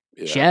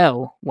Yeah.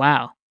 Shell,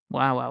 wow,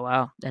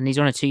 and he's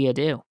on a 2-year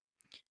deal.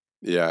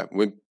 Yeah.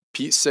 When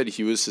Pete said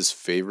he was his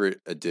favorite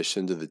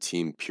addition to the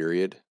team,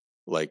 period,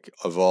 like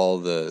of all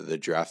the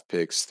draft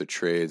picks, the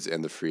trades,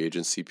 and the free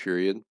agency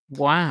period,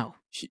 Wow,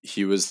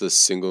 he was the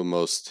single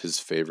most his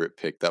favorite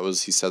pick.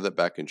 He said that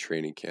back in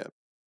training camp.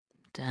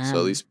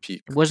 So damn,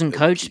 it wasn't at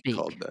least coach Pete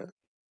called speak. that.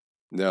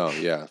 No,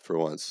 yeah, for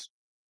once.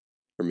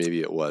 or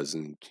maybe it was,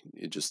 and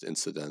it just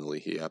incidentally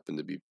he happened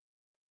to be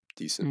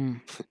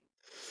decent.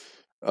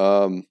 Mm.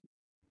 Um,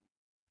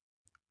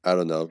 I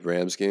don't know.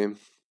 Rams game.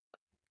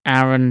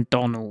 Aaron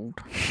Donald.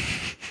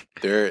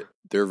 They're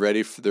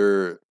ready for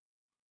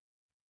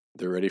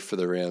they're ready for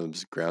the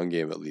Rams ground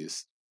game at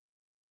least.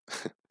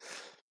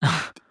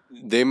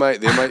 They might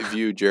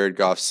view Jared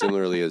Goff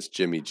similarly as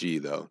Jimmy G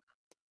though.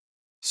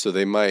 So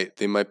they might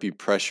be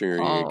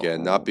pressuring you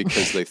again, not Oh.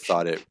 because they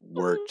thought it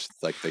worked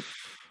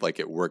like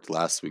it worked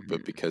last week,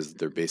 but because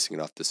they're basing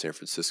it off the San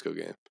Francisco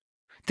game.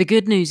 The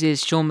good news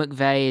is Sean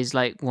McVay is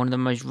like one of the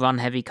most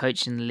run-heavy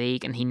coaches in the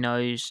league, and he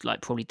knows,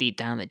 like, probably deep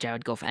down that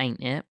Jared Goff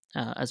ain't it,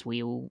 as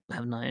we all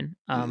have known.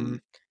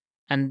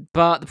 Mm-hmm.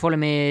 But the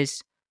problem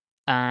is,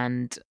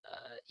 and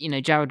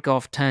Jared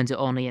Goff turns it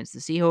on against the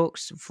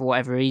Seahawks for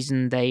whatever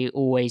reason. They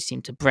always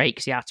seem to break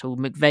Seattle.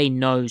 McVay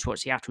knows what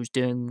Seattle's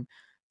doing,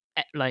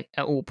 at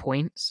all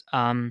points.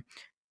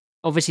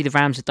 Obviously, the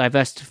Rams have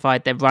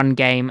diversified their run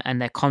game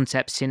and their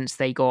concept since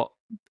they got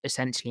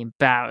essentially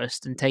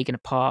embarrassed and taken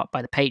apart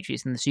by the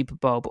Patriots in the Super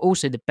Bowl. But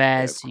also the Yeah,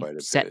 Bears, who quite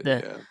a set bit.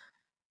 the Yeah,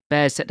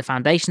 Bears set the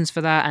foundations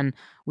for that, and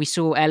we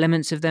saw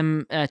elements of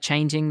them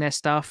changing their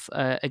stuff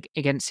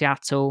against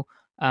Seattle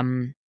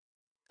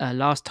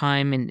last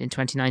time in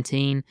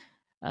 2019.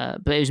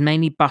 But it was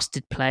mainly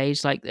busted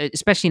plays, like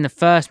especially in the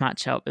first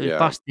matchup. It was yeah,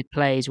 busted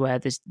plays where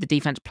the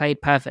defense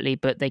played perfectly,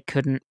 but they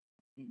couldn't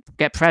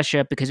get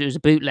pressure because it was a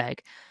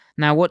bootleg.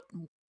 Now, what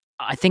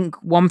I think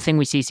one thing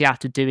we see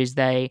Seattle do is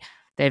they've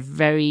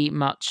very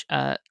much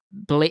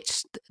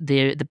blitzed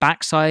the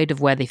backside of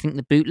where they think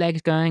the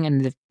bootleg's going,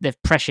 and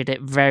they've pressured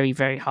it very,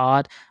 very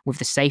hard with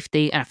the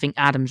safety. And I think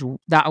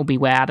that'll be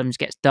where Adams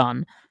gets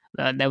done.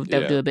 They'll do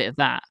yeah. a bit of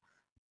that,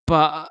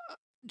 but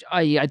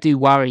I do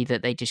worry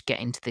that they just get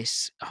into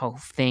this whole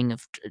thing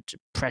of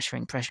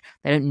pressuring.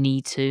 They don't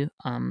need to.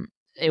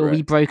 It will be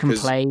Right. broken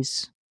Because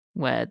plays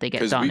where they get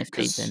because done we if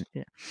they've been.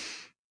 because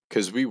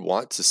because we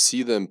want to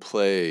see them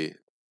play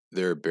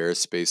their bear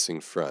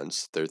spacing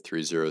fronts, their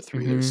 3-0-3,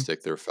 their Mm-hmm.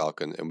 stick, their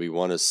falcon, and we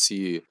want to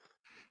see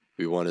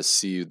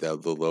that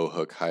the low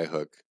hook high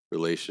hook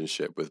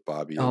relationship with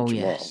Bobby and Oh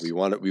Jamal. yes, We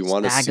want to see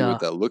what stagger.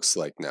 that looks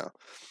like now,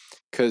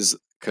 because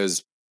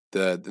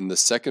the in the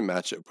second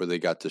matchup where they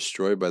got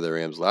destroyed by the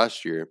Rams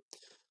last year,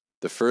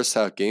 the first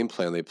half game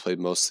plan they played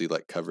mostly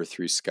like cover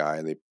three sky,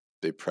 and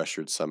they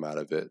pressured some out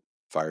of it,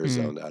 fire Mm.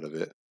 zoned out of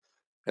it.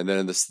 And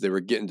then they were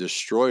getting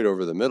destroyed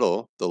over the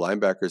middle. The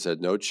linebackers had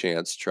no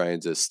chance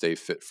trying to stay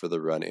fit for the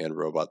run and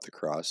robot the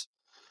cross.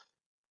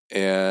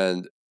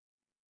 And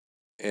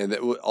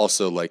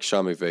also like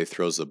Sean McVay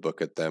throws a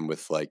book at them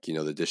with like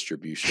the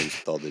distributions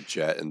with all the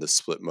jet and the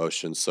split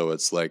motion. So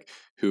it's like,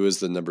 who is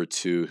the number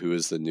two? Who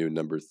is the new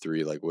number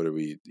three? Like, what are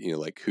we?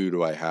 Like, who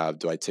do I have?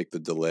 Do I take the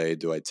delay?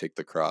 Do I take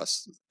the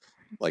cross?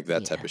 Like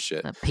that type Yeah, of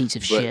shit. a piece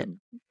of But shit.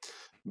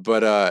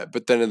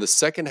 but then in the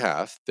second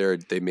half,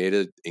 they made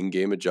an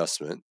in-game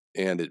adjustment,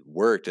 and it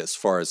worked as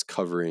far as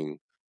covering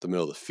the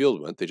middle of the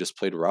field went. They just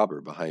played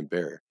robber behind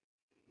bear,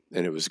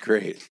 and it was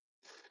great.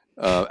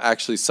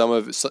 Actually,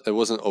 it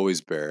wasn't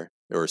always bear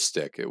or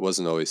stick. It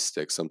wasn't always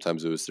stick.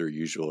 Sometimes it was their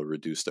usual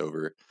reduced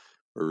over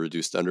or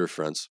reduced under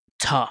fronts.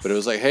 But it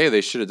was Tough. like, hey,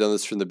 they should have done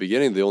this from the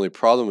beginning. The only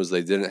problem was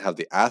they didn't have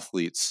the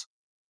athletes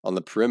on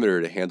the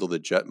perimeter to handle the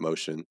jet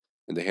motion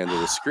and to handle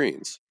the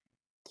screens,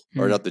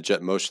 or Mm, not the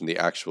jet motion, the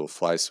actual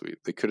fly sweep.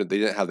 They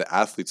didn't have the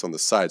athletes on the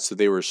side, so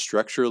they were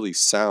structurally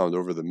sound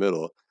over the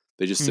middle.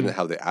 They just mm, didn't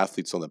have the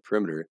athletes on the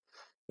perimeter.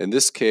 In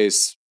this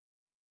case,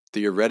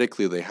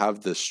 theoretically, they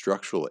have the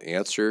structural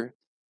answer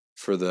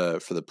for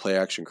the play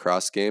action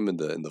cross game and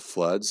the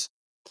floods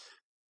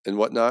and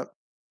whatnot,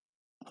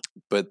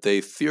 but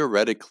they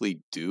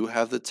theoretically do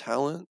have the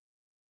talent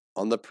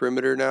on the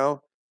perimeter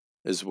now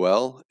as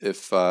well.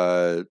 If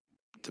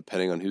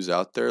depending on who's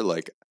out there,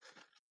 like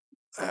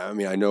I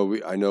mean, I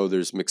know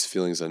there's mixed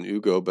feelings on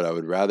Ugo, but I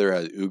would rather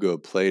have Ugo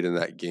played in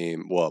that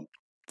game. Well,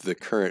 the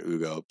current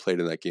Ugo played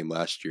in that game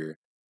last year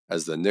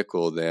as the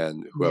nickel than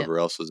yep. whoever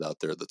else was out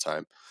there at the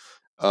time.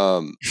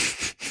 Um,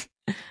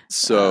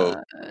 so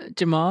uh,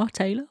 Jamar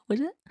Taylor, was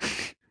it?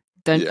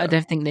 Don't I yeah,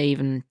 don't think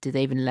did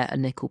they even let a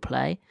nickel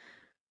play.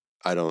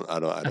 I I don't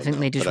think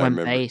they know, just but I went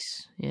remember.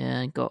 base.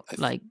 Yeah, got I th-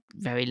 like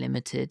very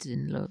limited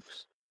in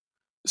looks.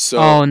 Oh,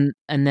 so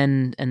and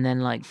then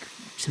like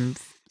some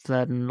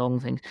third and long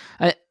things.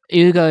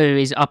 Ugo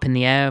is up in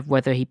the air of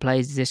whether he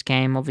plays this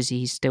game. Obviously,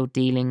 he's still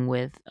dealing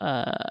with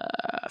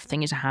I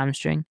think it's a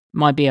hamstring,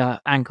 might be a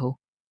ankle.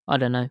 I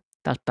don't know.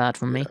 That's bad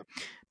from me. yeah,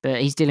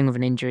 But he's dealing with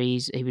an injury.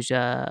 He was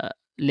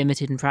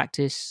limited in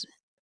practice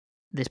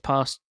this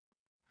past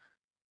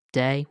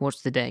day.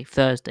 What's the day?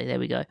 Thursday. There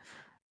we go.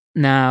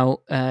 Now,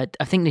 I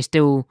think they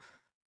still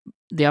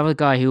the other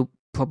guy who'll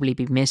probably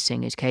be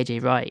missing is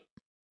KJ Wright.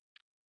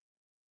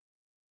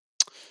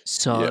 yeah.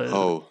 So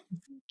Oh,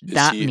 is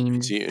that he is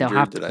means he they'll injured?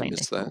 have to Did I play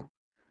miss that? nickel.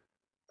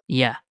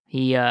 Yeah,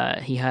 he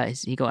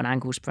got an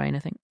ankle sprain, I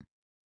think.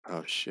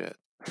 Oh shit.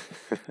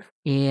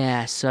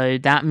 Yeah, so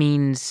that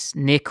means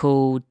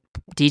nickel,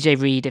 DJ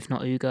Reed, if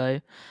not Ugo,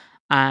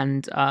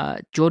 and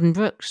Jordan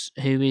Brooks,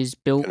 who is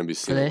built Gonna be for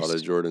seeing a lot this.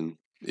 of Jordan.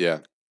 Yeah,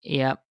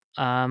 Yeah.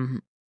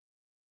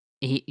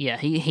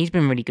 He's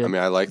been really I good.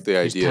 mean, I like the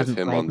Just idea of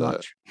hasn't played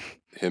much.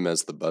 him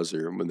as the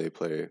buzzer when they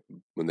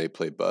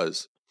play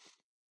Buzz.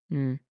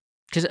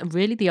 Because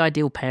really, the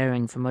ideal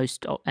pairing for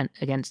most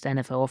against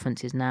NFL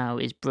offenses now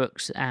is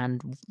Brooks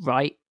and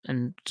Wright,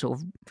 and sort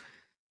of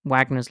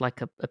Wagner's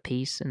like a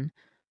piece. And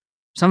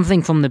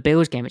something from the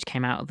Bills game which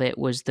came out of it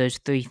was those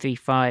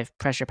 3-3-5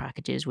 pressure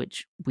packages,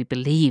 which we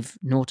believe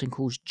Norton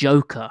calls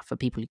Joker for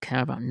people who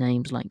care about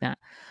names like that.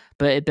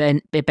 But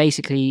it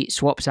basically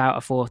swaps out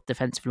a fourth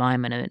defensive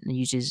lineman and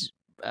uses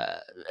a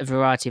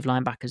variety of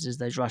linebackers as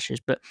those rushers.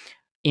 But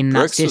in that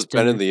Brooks was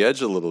bending system, the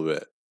edge a little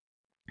bit.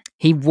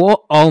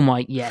 oh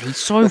my, yeah, he's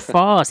so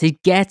fast. His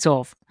get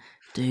off,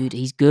 dude,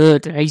 he's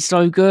good. He's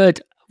so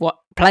good. What,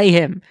 play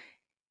him?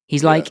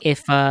 He's Yeah, like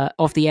if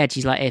off the edge,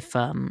 he's like if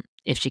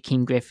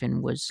Shaquem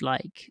Griffin was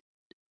like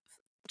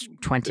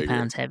 20 bigger.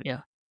 pounds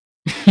heavier.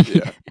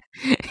 Yeah,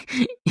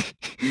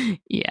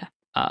 Yeah.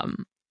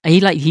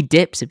 He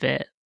dips a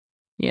bit.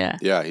 Yeah.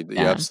 yeah, he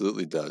Yeah.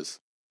 absolutely does.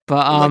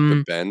 But And like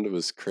the bend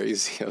was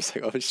crazy. I was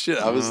like, oh shit.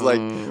 I was like,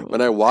 when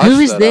I who watched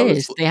is that,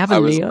 this? They have a I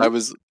Leo?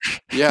 was,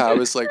 yeah, I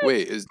was like,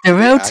 wait,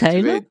 Darrell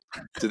Taylor?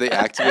 did they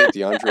activate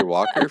DeAndre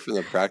Walker from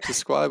the practice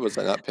squad? Was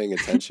I not paying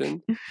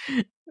attention?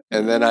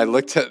 And then I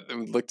looked at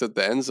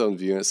the end zone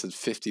view and it said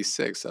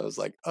 56. I was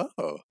like,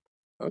 oh,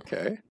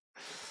 okay.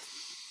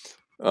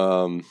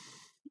 Um,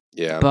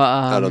 yeah, But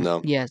I don't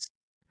know. yes.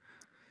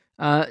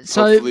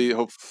 So Hopefully,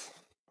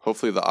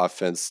 hopefully the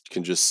offense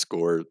can just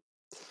score.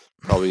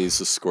 Probably needs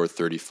to score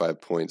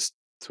 35 points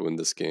to win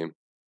this game.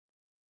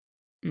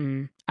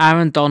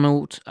 Aaron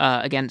Donald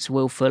against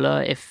Will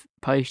Fuller, if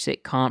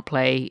Posick can't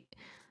play,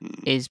 Hmm.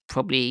 is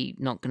probably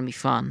not going to be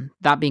fun.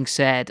 That being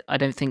said, I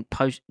don't think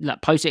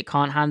Posick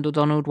can't handle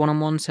Donald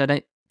one-on-one, so I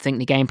don't think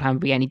the game plan will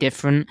be any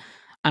different,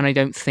 and I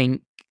don't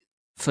think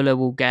Fuller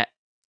will get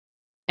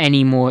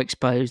any more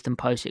exposed than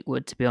Posick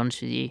would, to be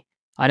honest with you.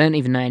 I don't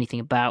even know anything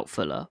about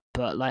Fuller,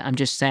 but like I'm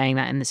just saying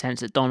that in the sense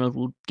that Donald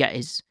will get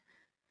his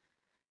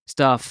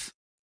stuff.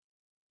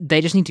 They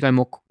just need to go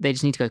more. They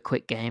just need to go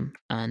quick game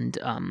and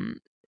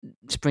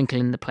sprinkle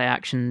in the play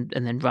action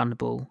and then run the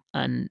ball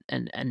and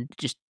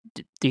just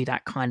do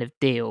that kind of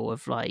deal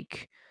of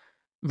like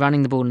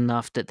running the ball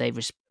enough that they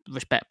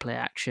respect play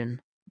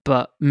action,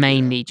 but Yeah,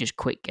 mainly just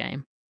quick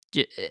game.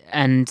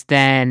 And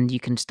then you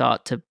can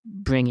start to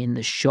bring in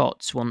the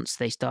shots once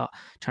they start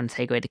trying to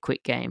take away the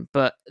quick game.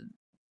 But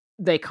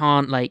they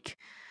can't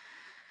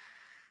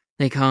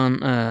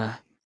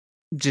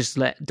just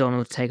let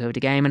Donald take over the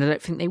game, and I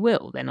don't think they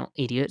will. They're not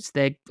idiots.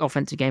 Their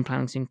offensive game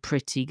planning has been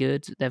pretty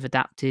good. They've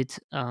adapted.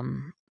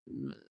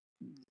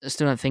 I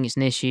still don't think it's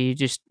an issue.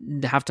 Just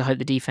have to hope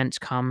the defense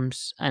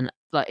comes, and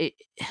I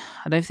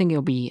don't think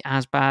it'll be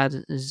as bad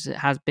as it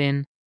has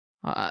been.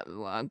 I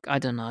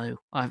don't know.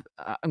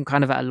 I'm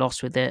kind of at a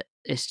loss with it.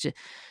 It's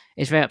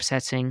very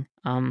upsetting.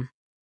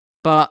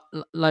 But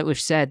like we've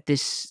said,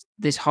 this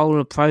whole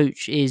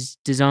approach is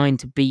designed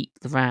to beat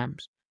the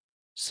Rams.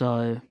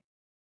 So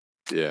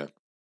yeah,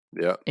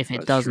 yeah. if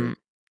it That's true. doesn't,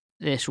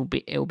 it'll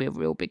be a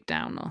real big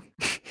downer.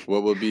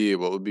 What would be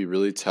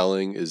really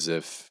telling is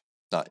if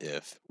not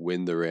if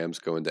when the Rams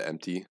go into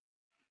empty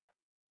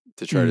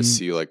to try to Mm.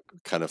 see like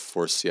kind of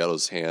force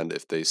Seattle's hand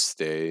if they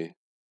stay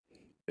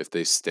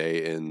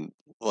in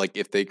like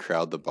if they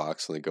crowd the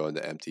box and they go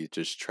into empty,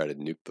 just try to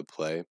nuke the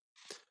play.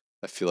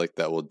 I feel like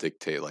that will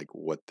dictate like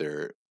what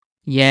their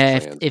Yeah,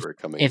 plans were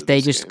coming into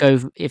this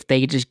game. if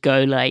they just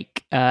go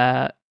like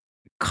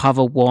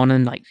cover one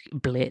and like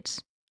blitz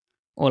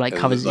or like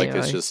cover And like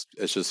zero.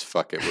 it's just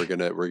fuck it.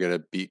 We're gonna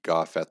beat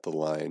Goff at the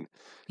line,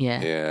 Yeah.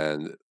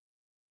 and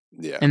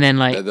yeah, And then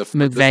like the first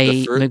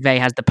McVay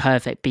has the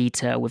perfect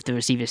beater with the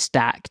receiver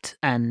stacked,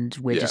 and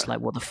we're just yeah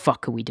like, what the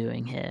fuck are we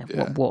doing here?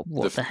 yeah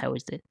What the hell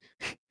is this?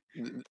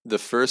 the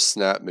first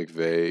snap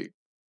the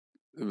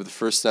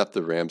first snap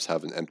the Rams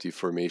have an empty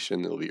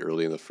formation. It'll be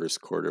early in the first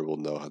quarter. We'll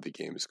know how the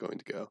game is going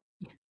to go,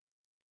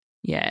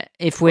 Yeah.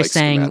 If we're like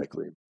saying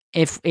schematically.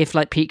 if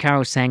like Pete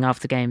Carroll's saying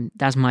after the game,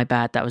 that's my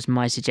bad, that was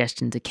my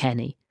suggestion to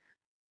Kenny.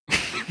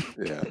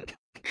 Yeah,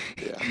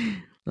 yeah.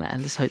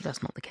 Let's hope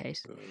that's not the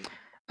case. Um,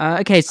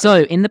 Okay, I,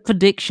 so in the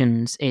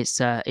predictions, it's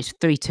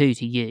 3-2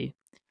 to you.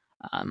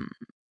 Um,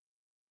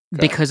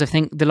 okay. because I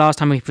think the last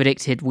time we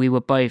predicted, we were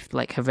both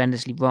like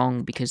horrendously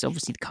wrong because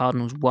obviously the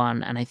Cardinals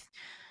won, and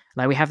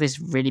like we have this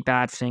really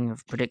bad thing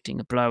of predicting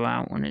a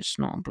blowout when it's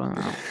not a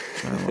blowout.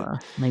 So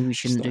maybe we It's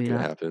shouldn't not do gonna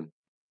that. happen.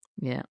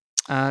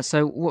 Yeah.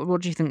 So what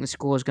do you think the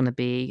score is going to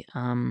be?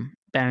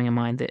 Bearing in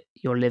mind that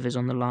your liver's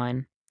on the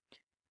line.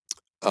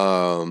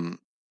 Um,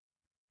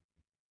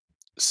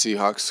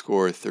 Seahawks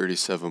scored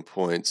 37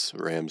 points.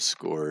 Rams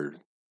scored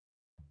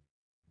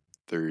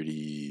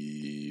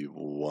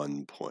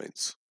 31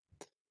 points.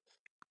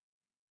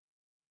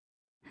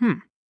 Hmm.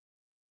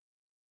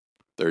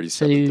 37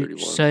 So 31.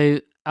 so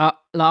like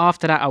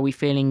after that, are we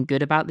feeling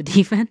good about the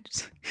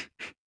defense?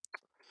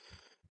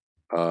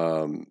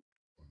 Um,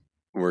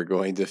 we're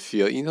going to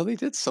feel, they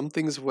did some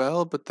things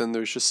well, but then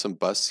there's just some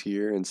busts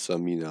here and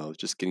some,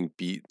 just getting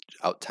beat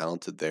out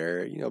talented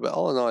there, but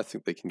all in all, I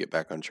think they can get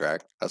back on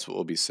track. That's what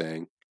we'll be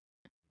saying.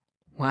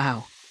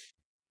 Wow.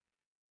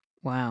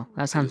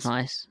 That sounds Because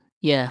nice.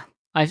 Yeah.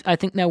 I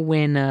think they'll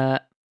win basically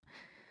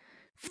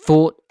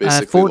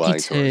lying to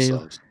 42.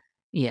 ourselves.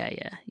 Yeah.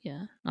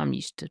 I'm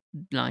used to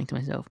lying to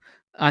myself.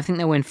 I think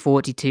they'll win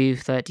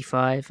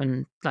 42-35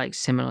 and like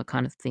similar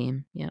kind of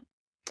theme. Yeah.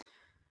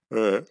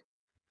 All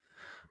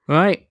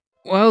Right.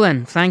 Well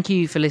then, thank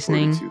you for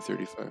listening.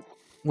 42-35.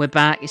 We're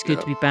back. It's good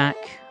Yeah. to be back.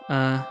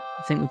 I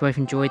think we both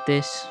enjoyed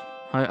this.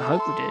 I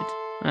hope we did.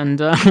 And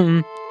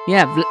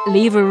yeah,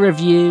 leave a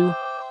review.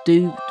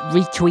 Do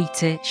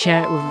retweet it,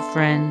 share it with a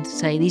friend.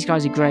 Say these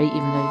guys are great,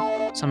 even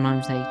though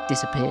sometimes they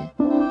disappear.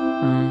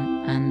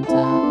 And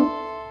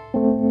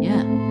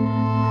yeah,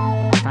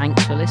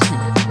 thanks for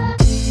listening.